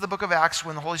into the book of Acts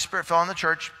when the Holy Spirit fell on the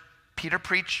church. Peter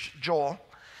preached Joel.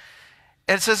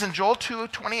 And it says in Joel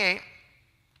 2:28,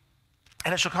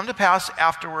 and it shall come to pass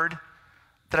afterward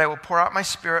that I will pour out my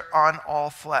Spirit on all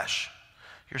flesh.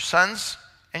 Your sons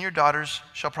and your daughters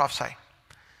shall prophesy.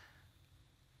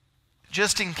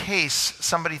 Just in case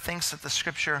somebody thinks that the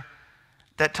scripture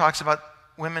that talks about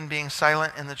women being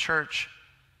silent in the church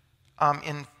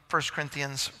in 1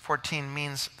 Corinthians 14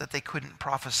 means that they couldn't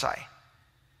prophesy.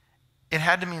 It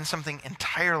had to mean something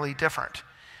entirely different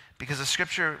because the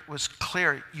scripture was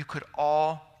clear. You could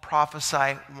all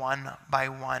prophesy one by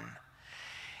one.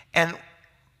 And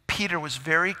Peter was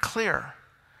very clear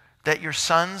that your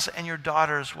sons and your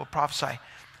daughters will prophesy.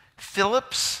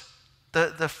 Philip's, one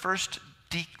of the first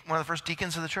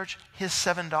deacons of the church, his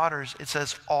 7 daughters, it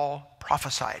says, all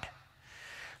prophesied.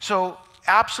 So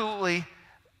absolutely,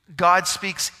 God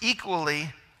speaks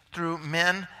equally through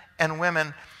men and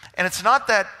women. And it's not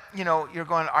that, you're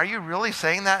going, are you really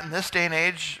saying that in this day and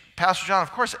age? Pastor John,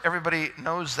 of course everybody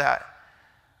knows that.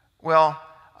 Well,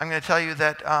 I'm going to tell you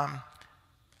that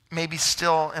maybe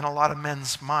still in a lot of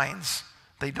men's minds,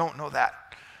 they don't know that.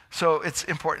 So it's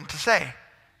important to say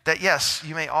that yes,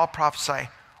 you may all prophesy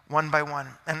one by one.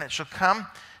 And it shall come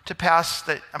to pass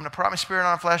that I'm going to pour out my spirit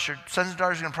on flesh. Your sons and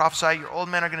daughters are going to prophesy. Your old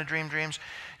men are going to dream dreams.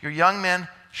 Your young men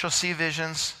shall see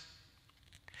visions.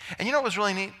 And you know what was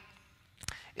really neat?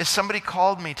 Is somebody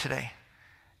called me today.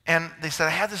 And they said,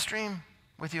 I had this dream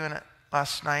with you in it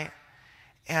last night.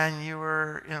 And you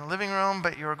were in the living room,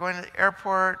 but you were going to the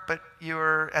airport,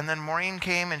 and then Maureen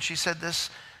came and she said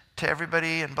this to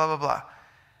everybody and blah, blah, blah.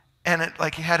 And it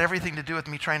had everything to do with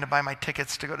me trying to buy my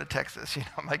tickets to go to Texas.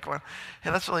 I'm like going, hey,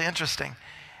 that's really interesting.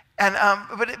 And,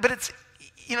 but it's,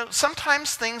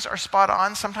 sometimes things are spot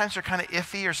on. Sometimes they're kind of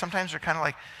iffy, or sometimes they're kind of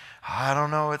like, I don't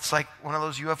know. It's like one of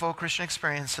those UFO Christian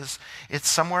experiences. It's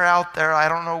somewhere out there. I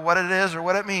don't know what it is or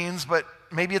what it means, but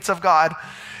maybe it's of God.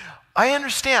 I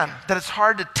understand that it's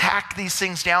hard to tack these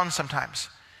things down sometimes.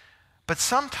 But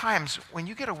sometimes when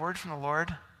you get a word from the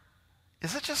Lord,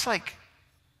 is it just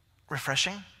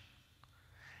refreshing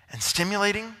and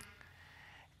stimulating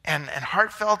and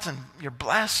heartfelt, and you're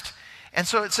blessed? And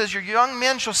so it says, your young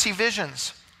men shall see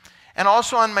visions. And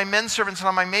also on my men servants and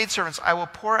on my maid servants, I will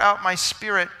pour out my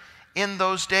spirit in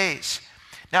those days.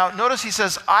 Now notice he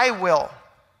says, I will.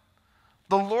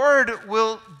 The Lord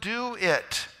will do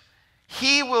it.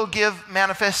 He will give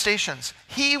manifestations.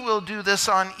 He will do this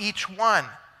on each one.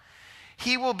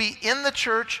 He will be in the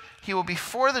church. He will be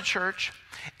for the church.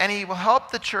 And he will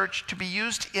help the church to be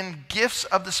used in gifts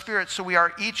of the Spirit, so we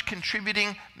are each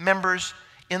contributing members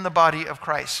in the body of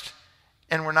Christ.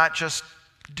 And we're not just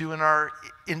doing our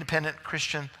independent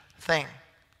Christian thing.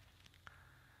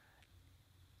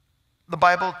 The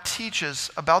Bible teaches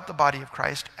about the body of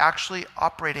Christ actually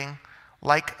operating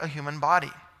like a human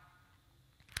body.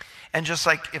 And just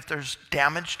like if there's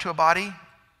damage to a body,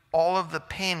 all of the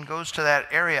pain goes to that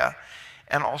area,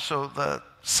 and also the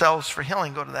cells for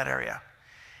healing go to that area.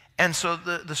 And so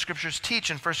the scriptures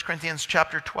teach in 1 Corinthians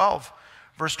chapter 12,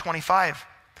 verse 25.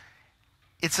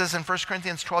 It says in 1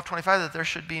 Corinthians 12:25 that there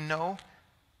should be no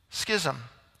schism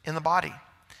in the body,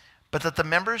 but that the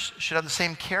members should have the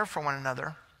same care for one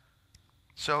another.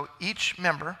 So each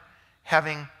member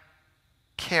having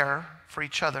care for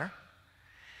each other.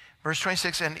 Verse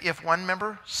 26, and if one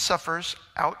member suffers,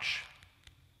 ouch,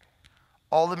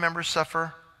 all the members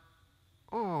suffer,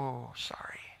 ooh,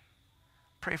 sorry,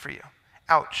 pray for you,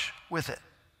 ouch, with it.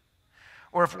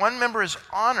 Or if one member is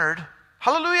honored,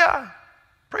 hallelujah,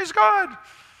 praise God,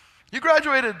 you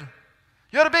graduated,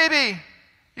 you had a baby,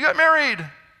 you got married,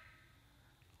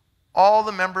 all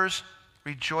the members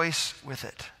rejoice with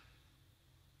it.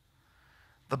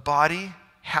 The body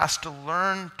has to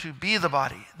learn to be the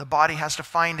body. The body has to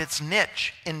find its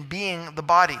niche in being the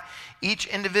body. Each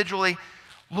individually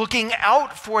looking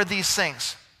out for these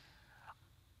things.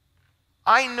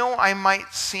 I know I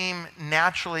might seem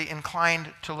naturally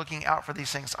inclined to looking out for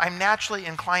these things. I'm naturally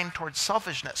inclined towards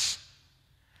selfishness.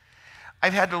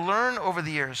 I've had to learn over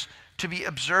the years to be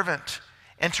observant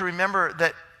and to remember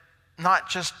that not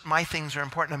just my things are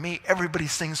important to me,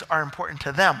 everybody's things are important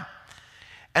to them.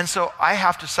 And so I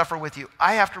have to suffer with you.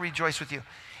 I have to rejoice with you.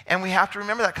 And we have to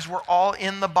remember that because we're all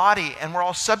in the body and we're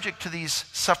all subject to these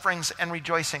sufferings and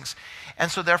rejoicings.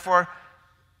 And so therefore,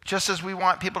 just as we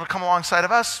want people to come alongside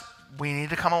of us, we need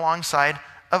to come alongside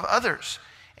of others.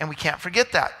 And we can't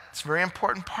forget that. It's a very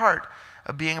important part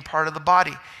of being a part of the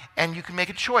body. And you can make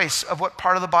a choice of what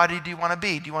part of the body do you want to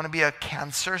be. Do you want to be a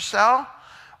cancer cell,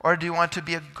 or do you want to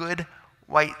be a good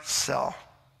white cell?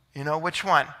 You know, which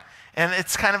one? And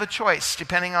it's kind of a choice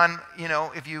depending on,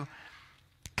 if you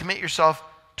commit yourself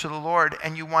to the Lord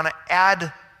and you want to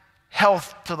add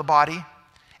health to the body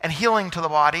and healing to the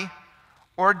body,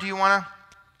 or do you want to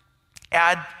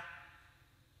add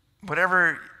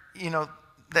whatever,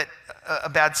 that a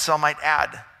bad cell might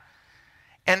add.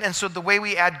 And so the way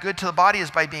we add good to the body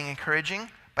is by being encouraging,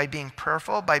 by being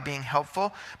prayerful, by being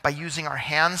helpful, by using our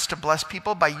hands to bless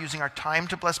people, by using our time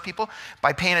to bless people,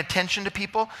 by paying attention to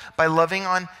people, by loving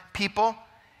on people,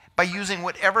 by using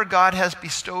whatever God has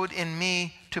bestowed in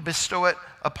me to bestow it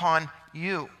upon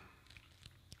you.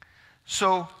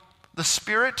 So the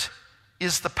Spirit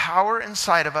is the power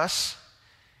inside of us.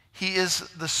 He is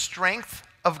the strength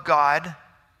of God,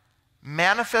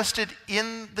 manifested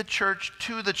in the church,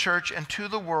 and to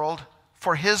the world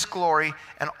for his glory,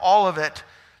 and all of it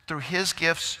through his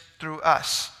gifts through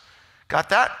us. Got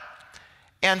that?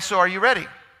 And so are you ready?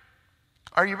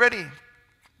 Are you ready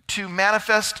to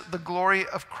manifest the glory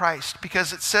of Christ?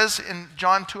 Because it says in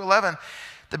John 2:11,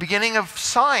 the beginning of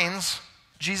signs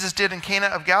Jesus did in Cana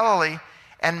of Galilee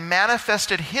and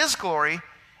manifested his glory,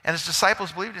 and his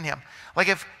disciples believed in him. Like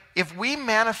if we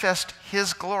manifest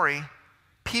his glory,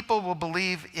 people will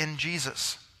believe in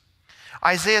Jesus.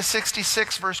 Isaiah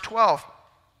 66 verse 12,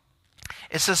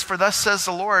 it says, for thus says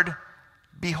the Lord,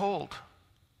 behold.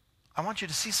 I want you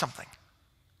to see something.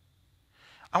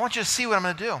 I want you to see what I'm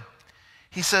going to do.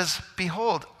 He says,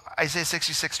 behold, Isaiah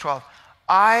 66, 12,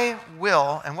 I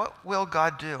will, and what will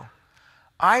God do?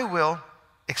 I will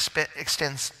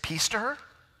extend peace to her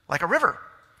like a river.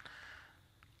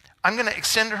 I'm going to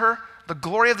extend to her the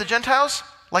glory of the Gentiles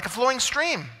like a flowing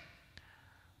stream.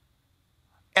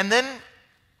 And then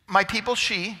my people,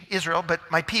 she, Israel, but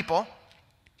my people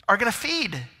are going to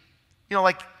feed,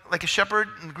 like a shepherd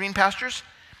in the green pastures.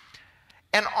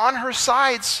 And on her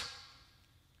sides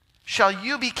shall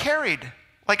you be carried.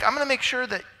 Like, I'm going to make sure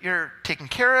that you're taken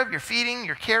care of, you're feeding,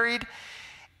 you're carried,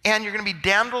 and you're going to be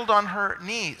dandled on her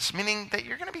knees, meaning that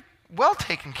you're going to be well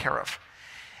taken care of.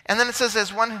 And then it says,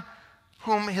 as one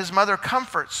whom his mother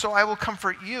comforts, so I will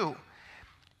comfort you.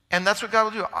 And that's what God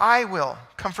will do. I will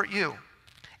comfort you,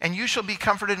 and you shall be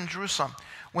comforted in Jerusalem.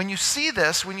 When you see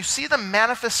this, when you see the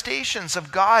manifestations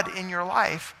of God in your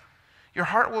life, your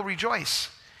heart will rejoice,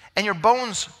 and your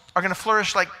bones are going to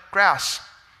flourish like grass.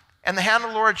 And the hand of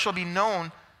the Lord shall be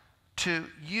known to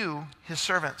you, his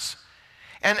servants.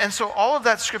 And so all of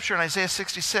that scripture in Isaiah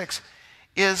 66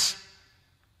 is,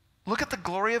 look at the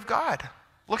glory of God.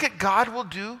 Look at God will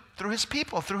do through his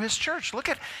people, through his church. Look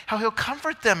at how he'll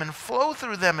comfort them and flow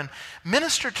through them and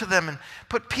minister to them and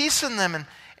put peace in them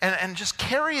and just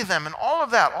carry them and all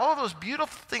of that, all of those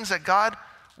beautiful things that God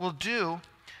will do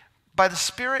by the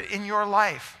Spirit in your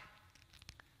life.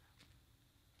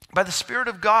 By the Spirit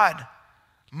of God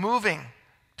moving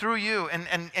through you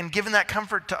and giving that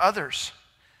comfort to others.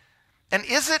 And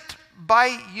is it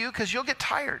by you? Because you'll get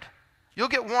tired. You'll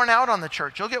get worn out on the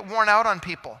church. You'll get worn out on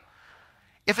people.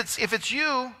 If it's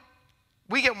you,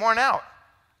 we get worn out.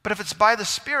 But if it's by the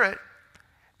Spirit,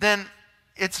 then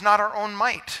it's not our own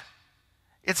might.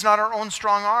 It's not our own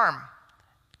strong arm.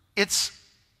 It's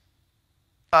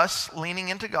us leaning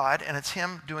into God, and it's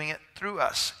him doing it through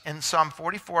us. In Psalm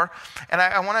 44, and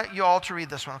I want you all to read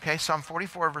this one, okay? Psalm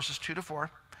 44, verses 2-4.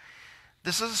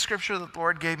 This is a scripture that the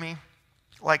Lord gave me,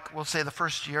 like we'll say the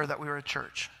first year that we were at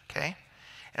church, okay?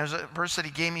 And it was a verse that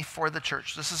he gave me for the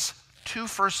church. This is to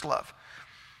first love.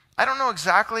 I don't know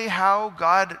exactly how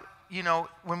God,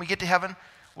 when we get to heaven,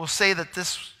 will say that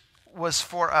this was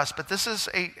for us, but this is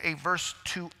a verse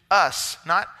to us,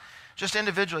 not just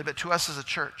individually, but to us as a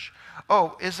church.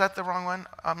 Oh, is that the wrong one?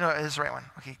 No, it is the right one.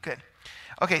 Okay, good.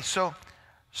 Okay, so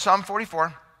Psalm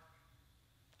 44,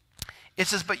 it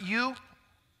says,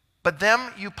 but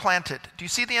them you planted. Do you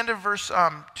see the end of verse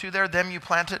 2 there? Them you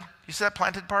planted. Do you see that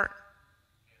planted part?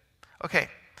 Okay.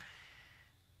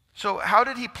 So how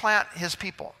did he plant his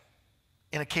people?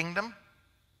 In a kingdom.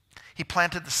 He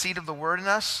planted the seed of the word in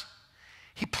us.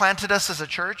 He planted us as a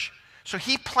church. So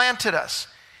he planted us.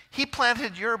 He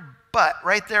planted your butt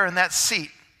right there in that seat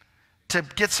to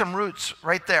get some roots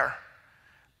right there.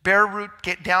 Bear root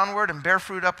get downward and bear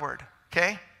fruit upward.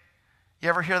 Okay? You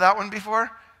ever hear that one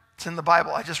before? It's in the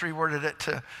Bible. I just reworded it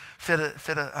to fit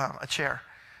a chair.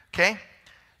 Okay?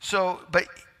 So, but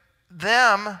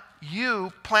them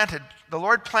you planted. The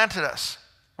Lord planted us.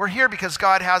 We're here because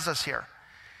God has us here.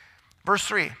 Verse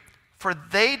 3, for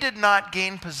they did not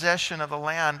gain possession of the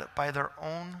land by their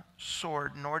own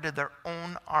sword, nor did their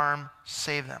own arm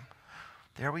save them.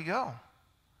 There we go.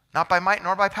 Not by might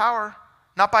nor by power.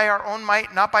 Not by our own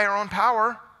might, not by our own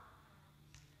power.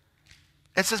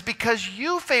 It says, because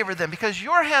you favored them, because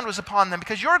your hand was upon them,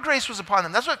 because your grace was upon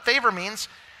them. That's what favor means.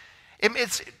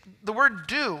 It's the word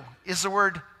dew is the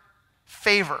word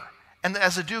favor. And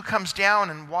as the dew comes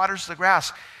down and waters the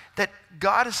grass, that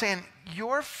God is saying,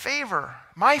 your favor,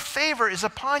 my favor is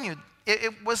upon you.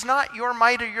 It was not your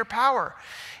might or your power.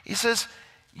 He says,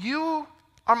 you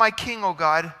are my king, O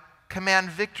God. Command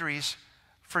victories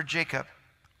for Jacob.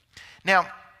 Now,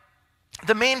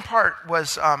 the main part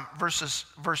was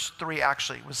verse 3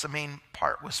 actually was the main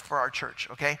part was for our church,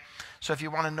 okay? So if you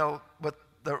want to know what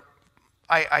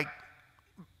I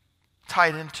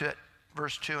tied into it,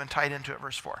 verse 2, and tied into it,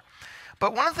 verse 4.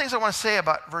 But one of the things I want to say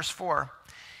about verse 4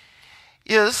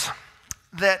 is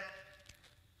that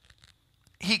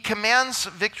he commands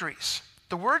victories.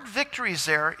 the word victories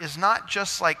there is not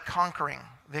just like conquering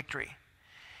victory.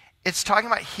 It's talking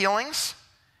about healings,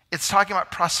 it's talking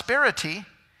about prosperity,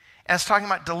 and it's talking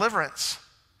about deliverance.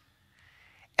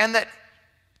 And that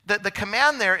the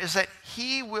command there is that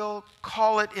he will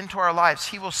call it into our lives.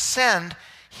 He will send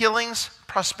healings,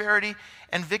 prosperity,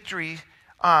 and victory,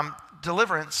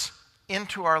 deliverance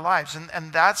into our lives.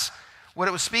 And that's what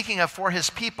it was speaking of for his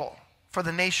people, for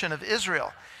the nation of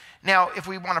Israel. Now, if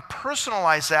we want to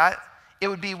personalize that, it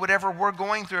would be whatever we're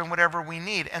going through and whatever we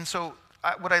need. And so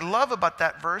what I love about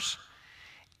that verse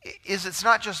is it's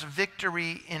not just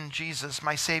victory in Jesus,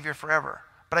 my Savior forever,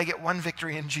 but I get one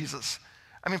victory in Jesus.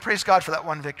 I mean, praise God for that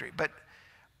one victory. But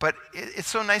it's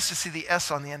so nice to see the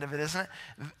S on the end of it, isn't it?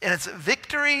 And it's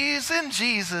victories in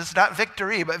Jesus, not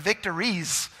victory, but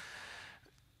victories.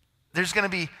 There's going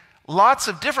to be lots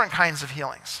of different kinds of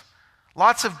healings,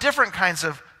 lots of different kinds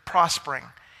of prospering,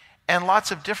 and lots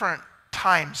of different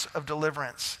times of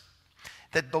deliverance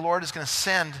that the Lord is going to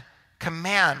send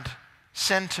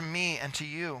to me and to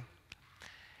you.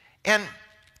 And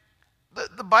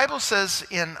the Bible says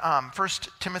in 1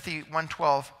 Timothy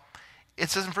 1:12, it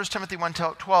says in 1 Timothy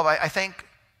 1:12,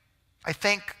 I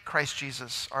thank Christ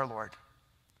Jesus, our Lord,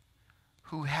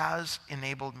 who has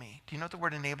enabled me. Do you know what the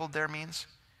word enabled there means?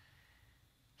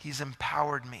 He's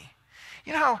empowered me.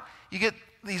 You know how you get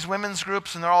these women's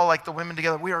groups and they're all like the women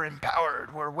together, we are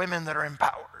empowered. We're women that are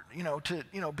empowered,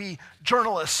 to be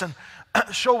journalists and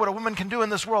show what a woman can do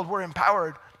in this world. We're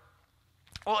empowered.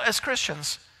 Well, as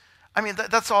Christians, I mean,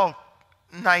 that's all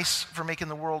nice for making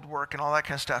the world work and all that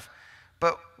kind of stuff.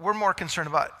 But we're more concerned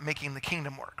about making the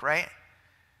kingdom work, right?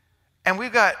 And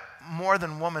we've got more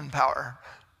than woman power,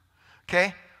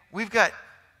 okay? We've got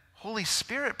Holy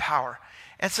Spirit power.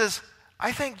 And it says,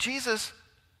 I thank Jesus,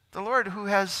 the Lord, who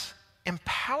has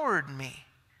empowered me.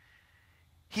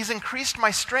 He's increased my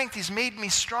strength. He's made me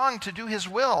strong to do his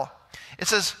will. It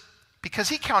says, because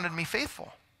he counted me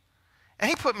faithful. And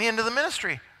he put me into the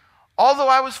ministry. Although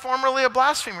I was formerly a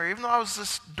blasphemer, even though I was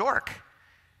this dork,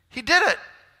 he did it.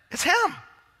 It's him.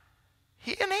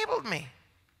 He enabled me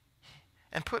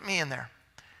and put me in there.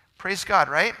 Praise God,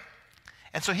 right?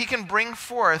 And so he can bring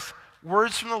forth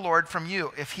words from the Lord from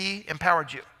you if he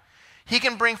empowered you. He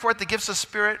can bring forth the gifts of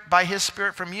Spirit by his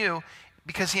Spirit from you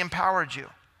because he empowered you.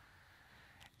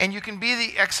 And you can be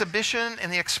the exhibition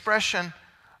and the expression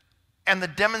and the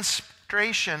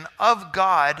demonstration of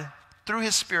God through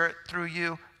his Spirit, through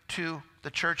you, to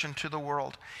the church and to the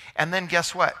world. And then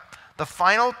guess what? The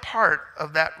final part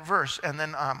of that verse, and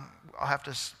then I'll have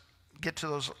to get to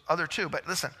those other two, but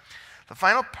listen. The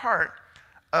final part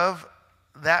of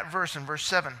that verse in verse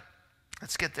 7,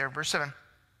 let's get there, verse 7.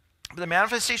 The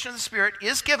manifestation of the Spirit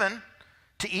is given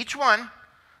to each one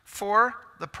for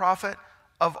the profit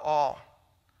of all,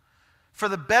 for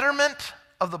the betterment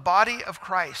of the body of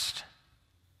Christ.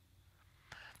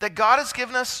 That God has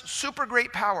given us super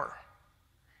great power,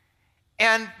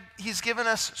 and he's given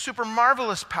us super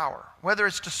marvelous power, whether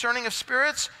it's discerning of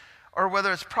spirits or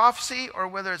whether it's prophecy or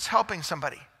whether it's helping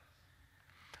somebody.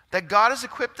 That God has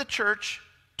equipped the church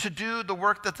to do the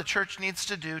work that the church needs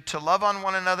to do, to love on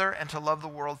one another and to love the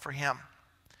world for him.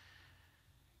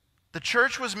 The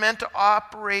church was meant to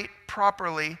operate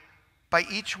properly by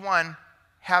each one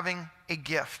having a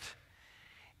gift.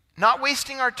 Not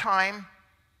wasting our time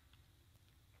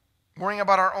worrying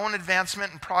about our own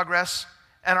advancement and progress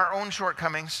and our own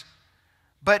shortcomings,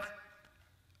 but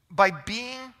by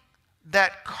being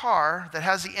that car that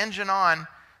has the engine on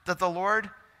that the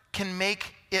Lord can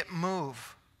make it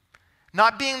move.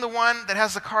 Not being the one that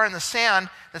has the car in the sand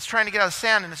that's trying to get out of the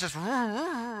sand and it's just,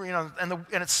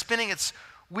 and it's spinning its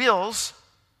wheels,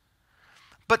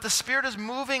 but the Spirit is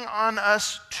moving on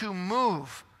us to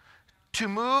move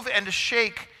and to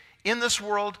shake in this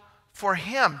world for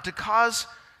him, to cause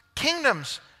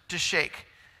kingdoms to shake,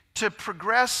 to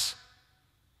progress,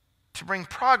 to bring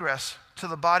progress to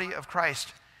the body of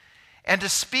Christ, and to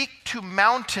speak to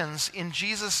mountains in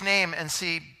Jesus' name and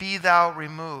say, be thou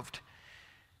removed.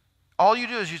 All you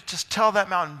do is you just tell that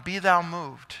mountain, be thou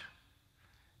moved.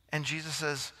 And Jesus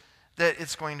says that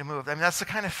it's going to move. I mean, that's the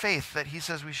kind of faith that he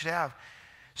says we should have.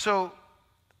 So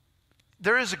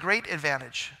there is a great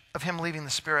advantage of him leaving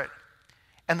the Spirit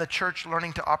and the church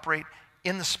learning to operate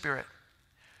in the Spirit.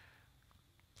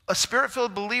 A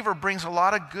Spirit-filled believer brings a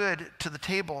lot of good to the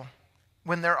table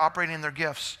when they're operating in their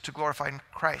gifts to glorify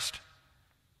Christ.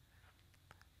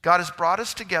 God has brought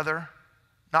us together,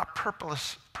 not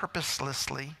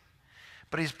purposelessly,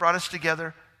 but he's brought us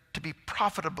together to be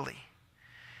profitably,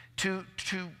 to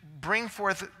bring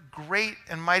forth great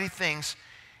and mighty things,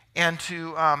 and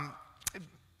to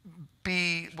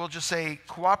be, we'll just say,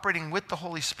 cooperating with the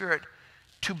Holy Spirit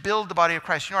to build the body of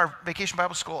Christ. You know, our Vacation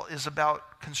Bible School is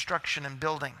about construction and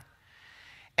building.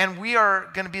 And we are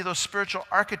going to be those spiritual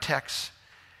architects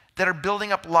that are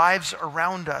building up lives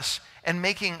around us and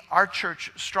making our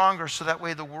church stronger so that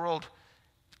way the world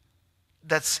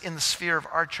that's in the sphere of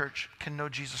our church can know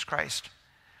Jesus Christ.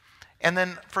 And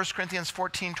then 1 Corinthians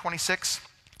 14:26.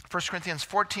 1 Corinthians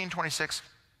 14:26.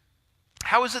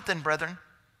 How is it then, brethren?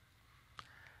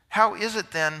 How is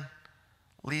it then,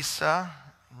 Lisa,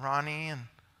 Ronnie, and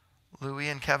Louie,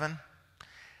 and Kevin?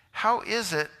 How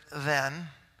is it then,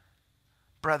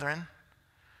 brethren,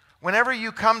 whenever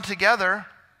you come together,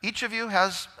 each of you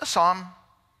has a psalm,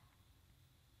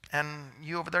 and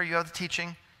you over there, you have the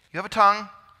teaching, you have a tongue,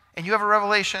 and you have a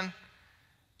revelation,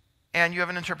 and you have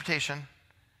an interpretation.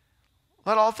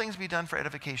 Let all things be done for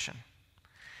edification.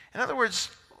 In other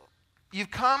words,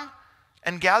 you've come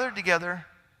and gathered together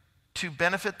to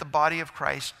benefit the body of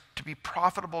Christ, to be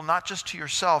profitable not just to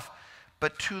yourself,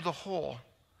 but to the whole.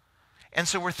 And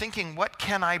so we're thinking, what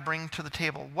can I bring to the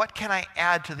table? What can I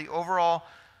add to the overall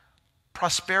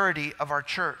prosperity of our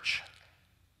church?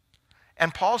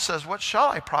 And Paul says, what shall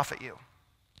I profit you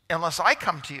unless I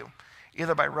come to you,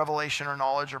 either by revelation or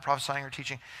knowledge or prophesying or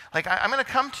teaching? Like, I'm going to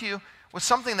come to you with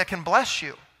something that can bless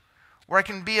you, where I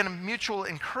can be in a mutual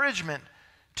encouragement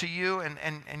to you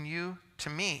and you to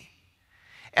me.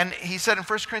 And he said in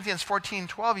 1 Corinthians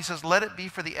 14:12, he says, let it be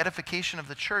for the edification of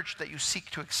the church that you seek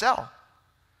to excel.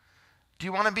 Do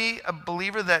you want to be a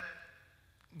believer that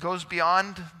goes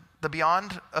beyond the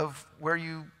beyond of where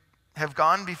you have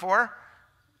gone before?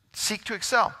 Seek to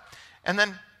excel. And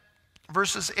then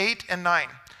verses 8 and 9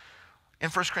 in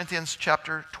 1 Corinthians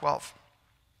chapter 12.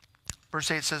 Verse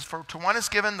 8 says, for to one is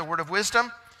given the word of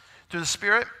wisdom through the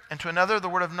Spirit, and to another the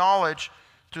word of knowledge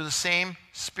through the same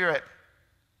Spirit.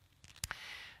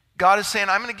 God is saying,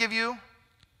 I'm going to give you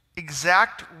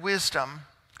exact wisdom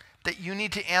that you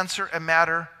need to answer a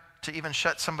matter to even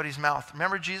shut somebody's mouth.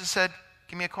 Remember, Jesus said,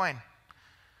 give me a coin.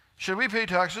 Should we pay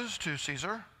taxes to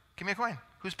Caesar? Give me a coin.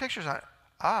 Whose picture's on it?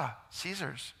 Ah,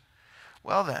 Caesar's.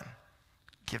 Well then,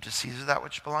 give to Caesar that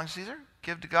which belongs to Caesar.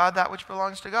 Give to God that which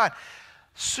belongs to God.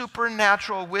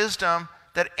 Supernatural wisdom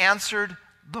that answered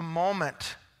the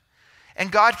moment.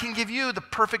 And God can give you the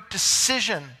perfect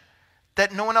decision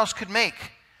that no one else could make.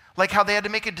 Like how they had to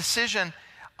make a decision,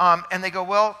 and they go,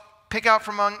 well, pick out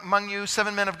from among you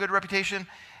 7 men of good reputation,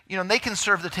 and they can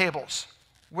serve the tables.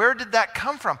 Where did that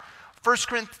come from?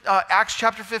 Acts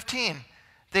chapter 15.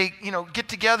 They, get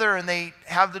together and they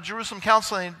have the Jerusalem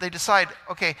council and they decide,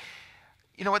 okay,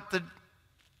 you know what, the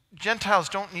Gentiles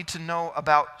don't need to know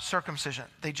about circumcision.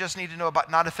 They just need to know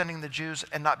about not offending the Jews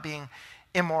and not being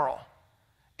immoral.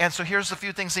 And so here's a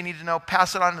few things they need to know,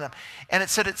 pass it on to them. And it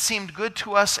said it seemed good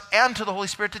to us and to the Holy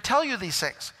Spirit to tell you these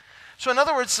things. So in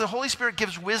other words, the Holy Spirit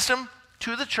gives wisdom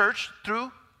to the church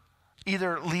through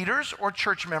either leaders or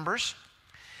church members.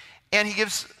 And he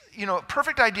gives, a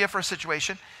perfect idea for a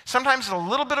situation. Sometimes it's a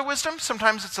little bit of wisdom.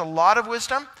 Sometimes it's a lot of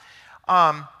wisdom.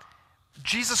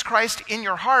 Jesus Christ in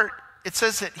your heart, it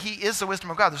says that he is the wisdom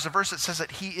of God. There's a verse that says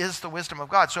that he is the wisdom of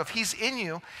God. So if he's in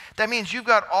you, that means you've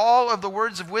got all of the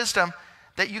words of wisdom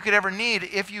that you could ever need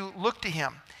if you look to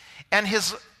him. And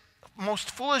his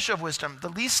most foolish of wisdom, the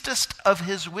leastest of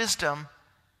his wisdom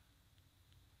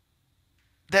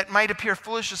that might appear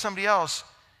foolish to somebody else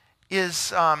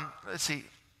is,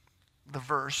 the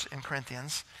verse in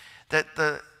Corinthians, that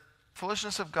the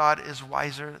foolishness of God is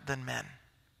wiser than men.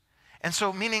 And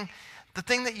so meaning the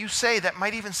thing that you say that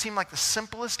might even seem like the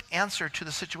simplest answer to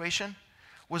the situation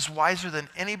was wiser than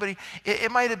anybody.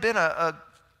 It might have been a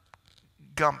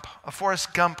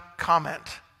Forrest Gump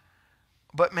comment.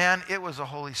 But man, it was a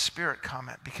Holy Spirit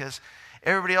comment because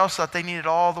everybody else thought they needed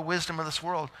all the wisdom of this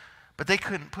world, but they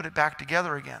couldn't put it back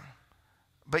together again.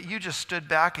 But you just stood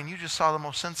back and you just saw the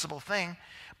most sensible thing.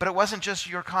 But it wasn't just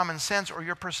your common sense or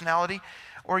your personality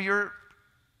or your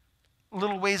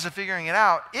little ways of figuring it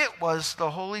out. It was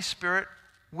the Holy Spirit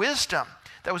wisdom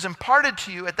that was imparted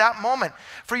to you at that moment.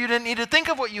 For you didn't need to think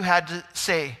of what you had to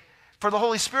say. For the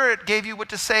Holy Spirit gave you what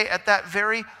to say at that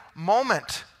very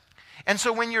moment. And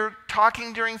so when you're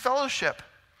talking during fellowship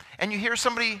and you hear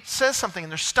somebody says something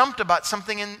and they're stumped about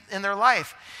something in their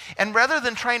life, and rather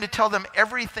than trying to tell them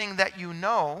everything that you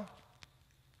know,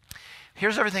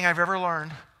 here's everything I've ever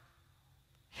learned,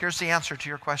 here's the answer to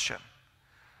your question.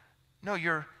 No,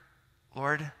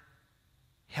 Lord,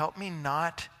 help me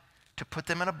not to put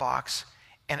them in a box,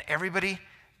 and everybody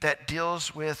that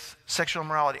deals with sexual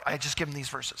immorality, I just give them these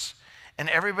verses. And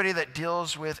everybody that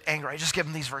deals with anger, I just give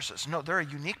them these verses. No, they're a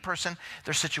unique person.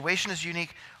 Their situation is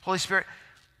unique. Holy Spirit,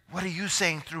 what are you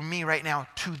saying through me right now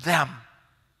to them?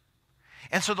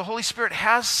 And so the Holy Spirit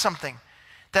has something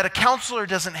that a counselor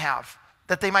doesn't have,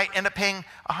 that they might end up paying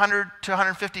 $100 to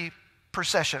 $150 per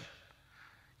session.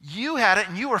 You had it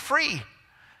and you were free.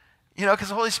 Because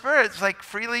the Holy Spirit is like,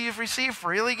 freely you've received,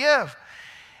 freely give.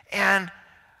 And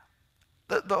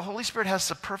the Holy Spirit has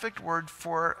the perfect word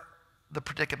for the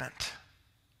predicament.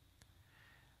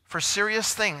 For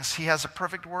serious things, he has a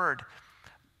perfect word.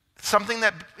 Something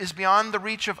that is beyond the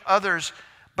reach of others,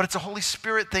 but it's a Holy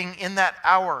Spirit thing in that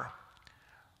hour.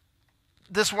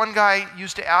 This one guy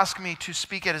used to ask me to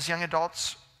speak at his young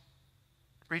adults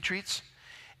retreats,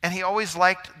 and he always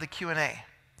liked the Q&A.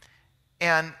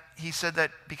 And he said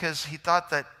that because he thought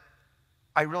that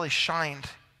I really shined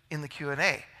in the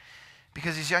Q&A,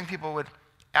 because these young people would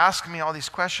ask me all these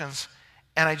questions,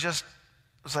 and I just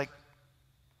was like,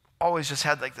 always just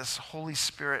had like this Holy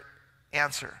Spirit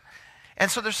answer. And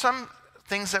so there's some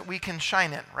things that we can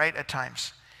shine in, right, at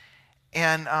times.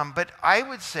 And but I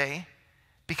would say,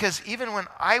 because even when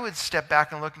I would step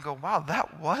back and look and go, wow,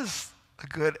 that was a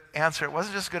good answer. It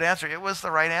wasn't just a good answer, it was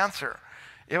the right answer.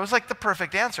 It was like the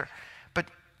perfect answer. But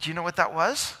do you know what that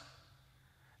was?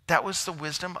 That was the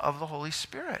wisdom of the Holy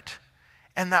Spirit.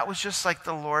 And that was just like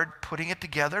the Lord putting it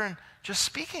together and just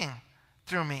speaking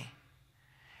through me.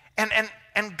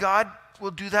 And God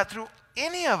will do that through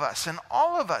any of us and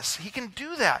all of us. He can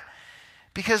do that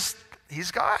because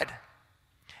he's God.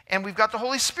 And we've got the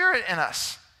Holy Spirit in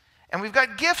us. And we've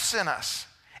got gifts in us.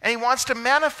 And he wants to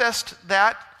manifest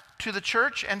that to the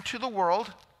church and to the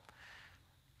world.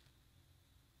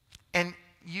 And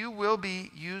you will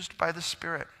be used by the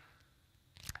Spirit.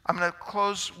 I'm going to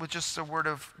close with just a word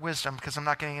of wisdom, because I'm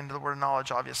not getting into the word of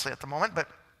knowledge, obviously, at the moment. But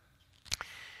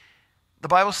the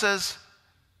Bible says,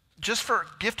 just for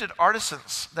gifted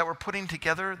artisans that were putting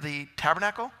together the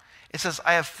tabernacle, it says,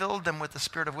 I have filled them with the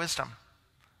spirit of wisdom.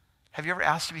 Have you ever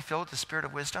asked to be filled with the spirit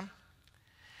of wisdom?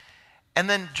 And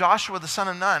then Joshua, the son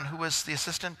of Nun, who was the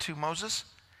assistant to Moses,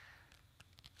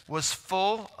 was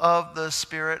full of the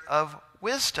spirit of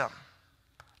wisdom.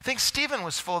 I think Stephen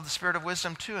was full of the spirit of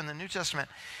wisdom too in the New Testament.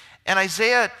 And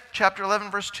Isaiah chapter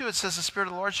 11, verse 2, it says, the Spirit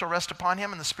of the Lord shall rest upon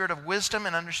him, and the spirit of wisdom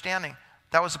and understanding.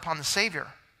 That was upon the Savior.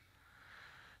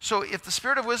 So if the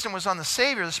spirit of wisdom was on the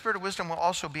Savior, the spirit of wisdom will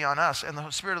also be on us. And the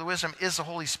spirit of wisdom is the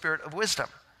Holy Spirit of wisdom.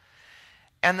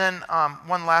 And then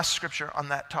one last scripture on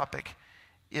that topic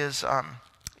is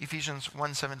Ephesians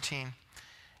 1:17.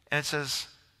 And it says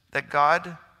that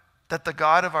the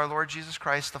God of our Lord Jesus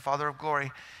Christ, the Father of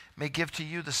glory, may give to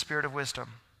you the spirit of wisdom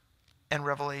and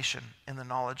revelation in the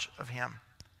knowledge of him.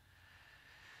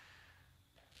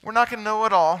 We're not going to know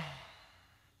it all,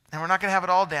 and we're not going to have it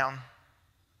all down,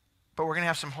 but we're going to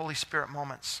have some Holy Spirit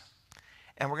moments,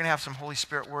 and we're going to have some Holy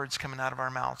Spirit words coming out of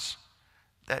our mouths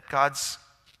that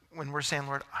when we're saying,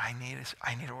 Lord, I need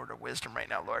a word of wisdom right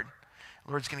now, Lord.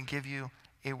 The Lord's going to give you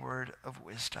a word of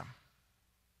wisdom.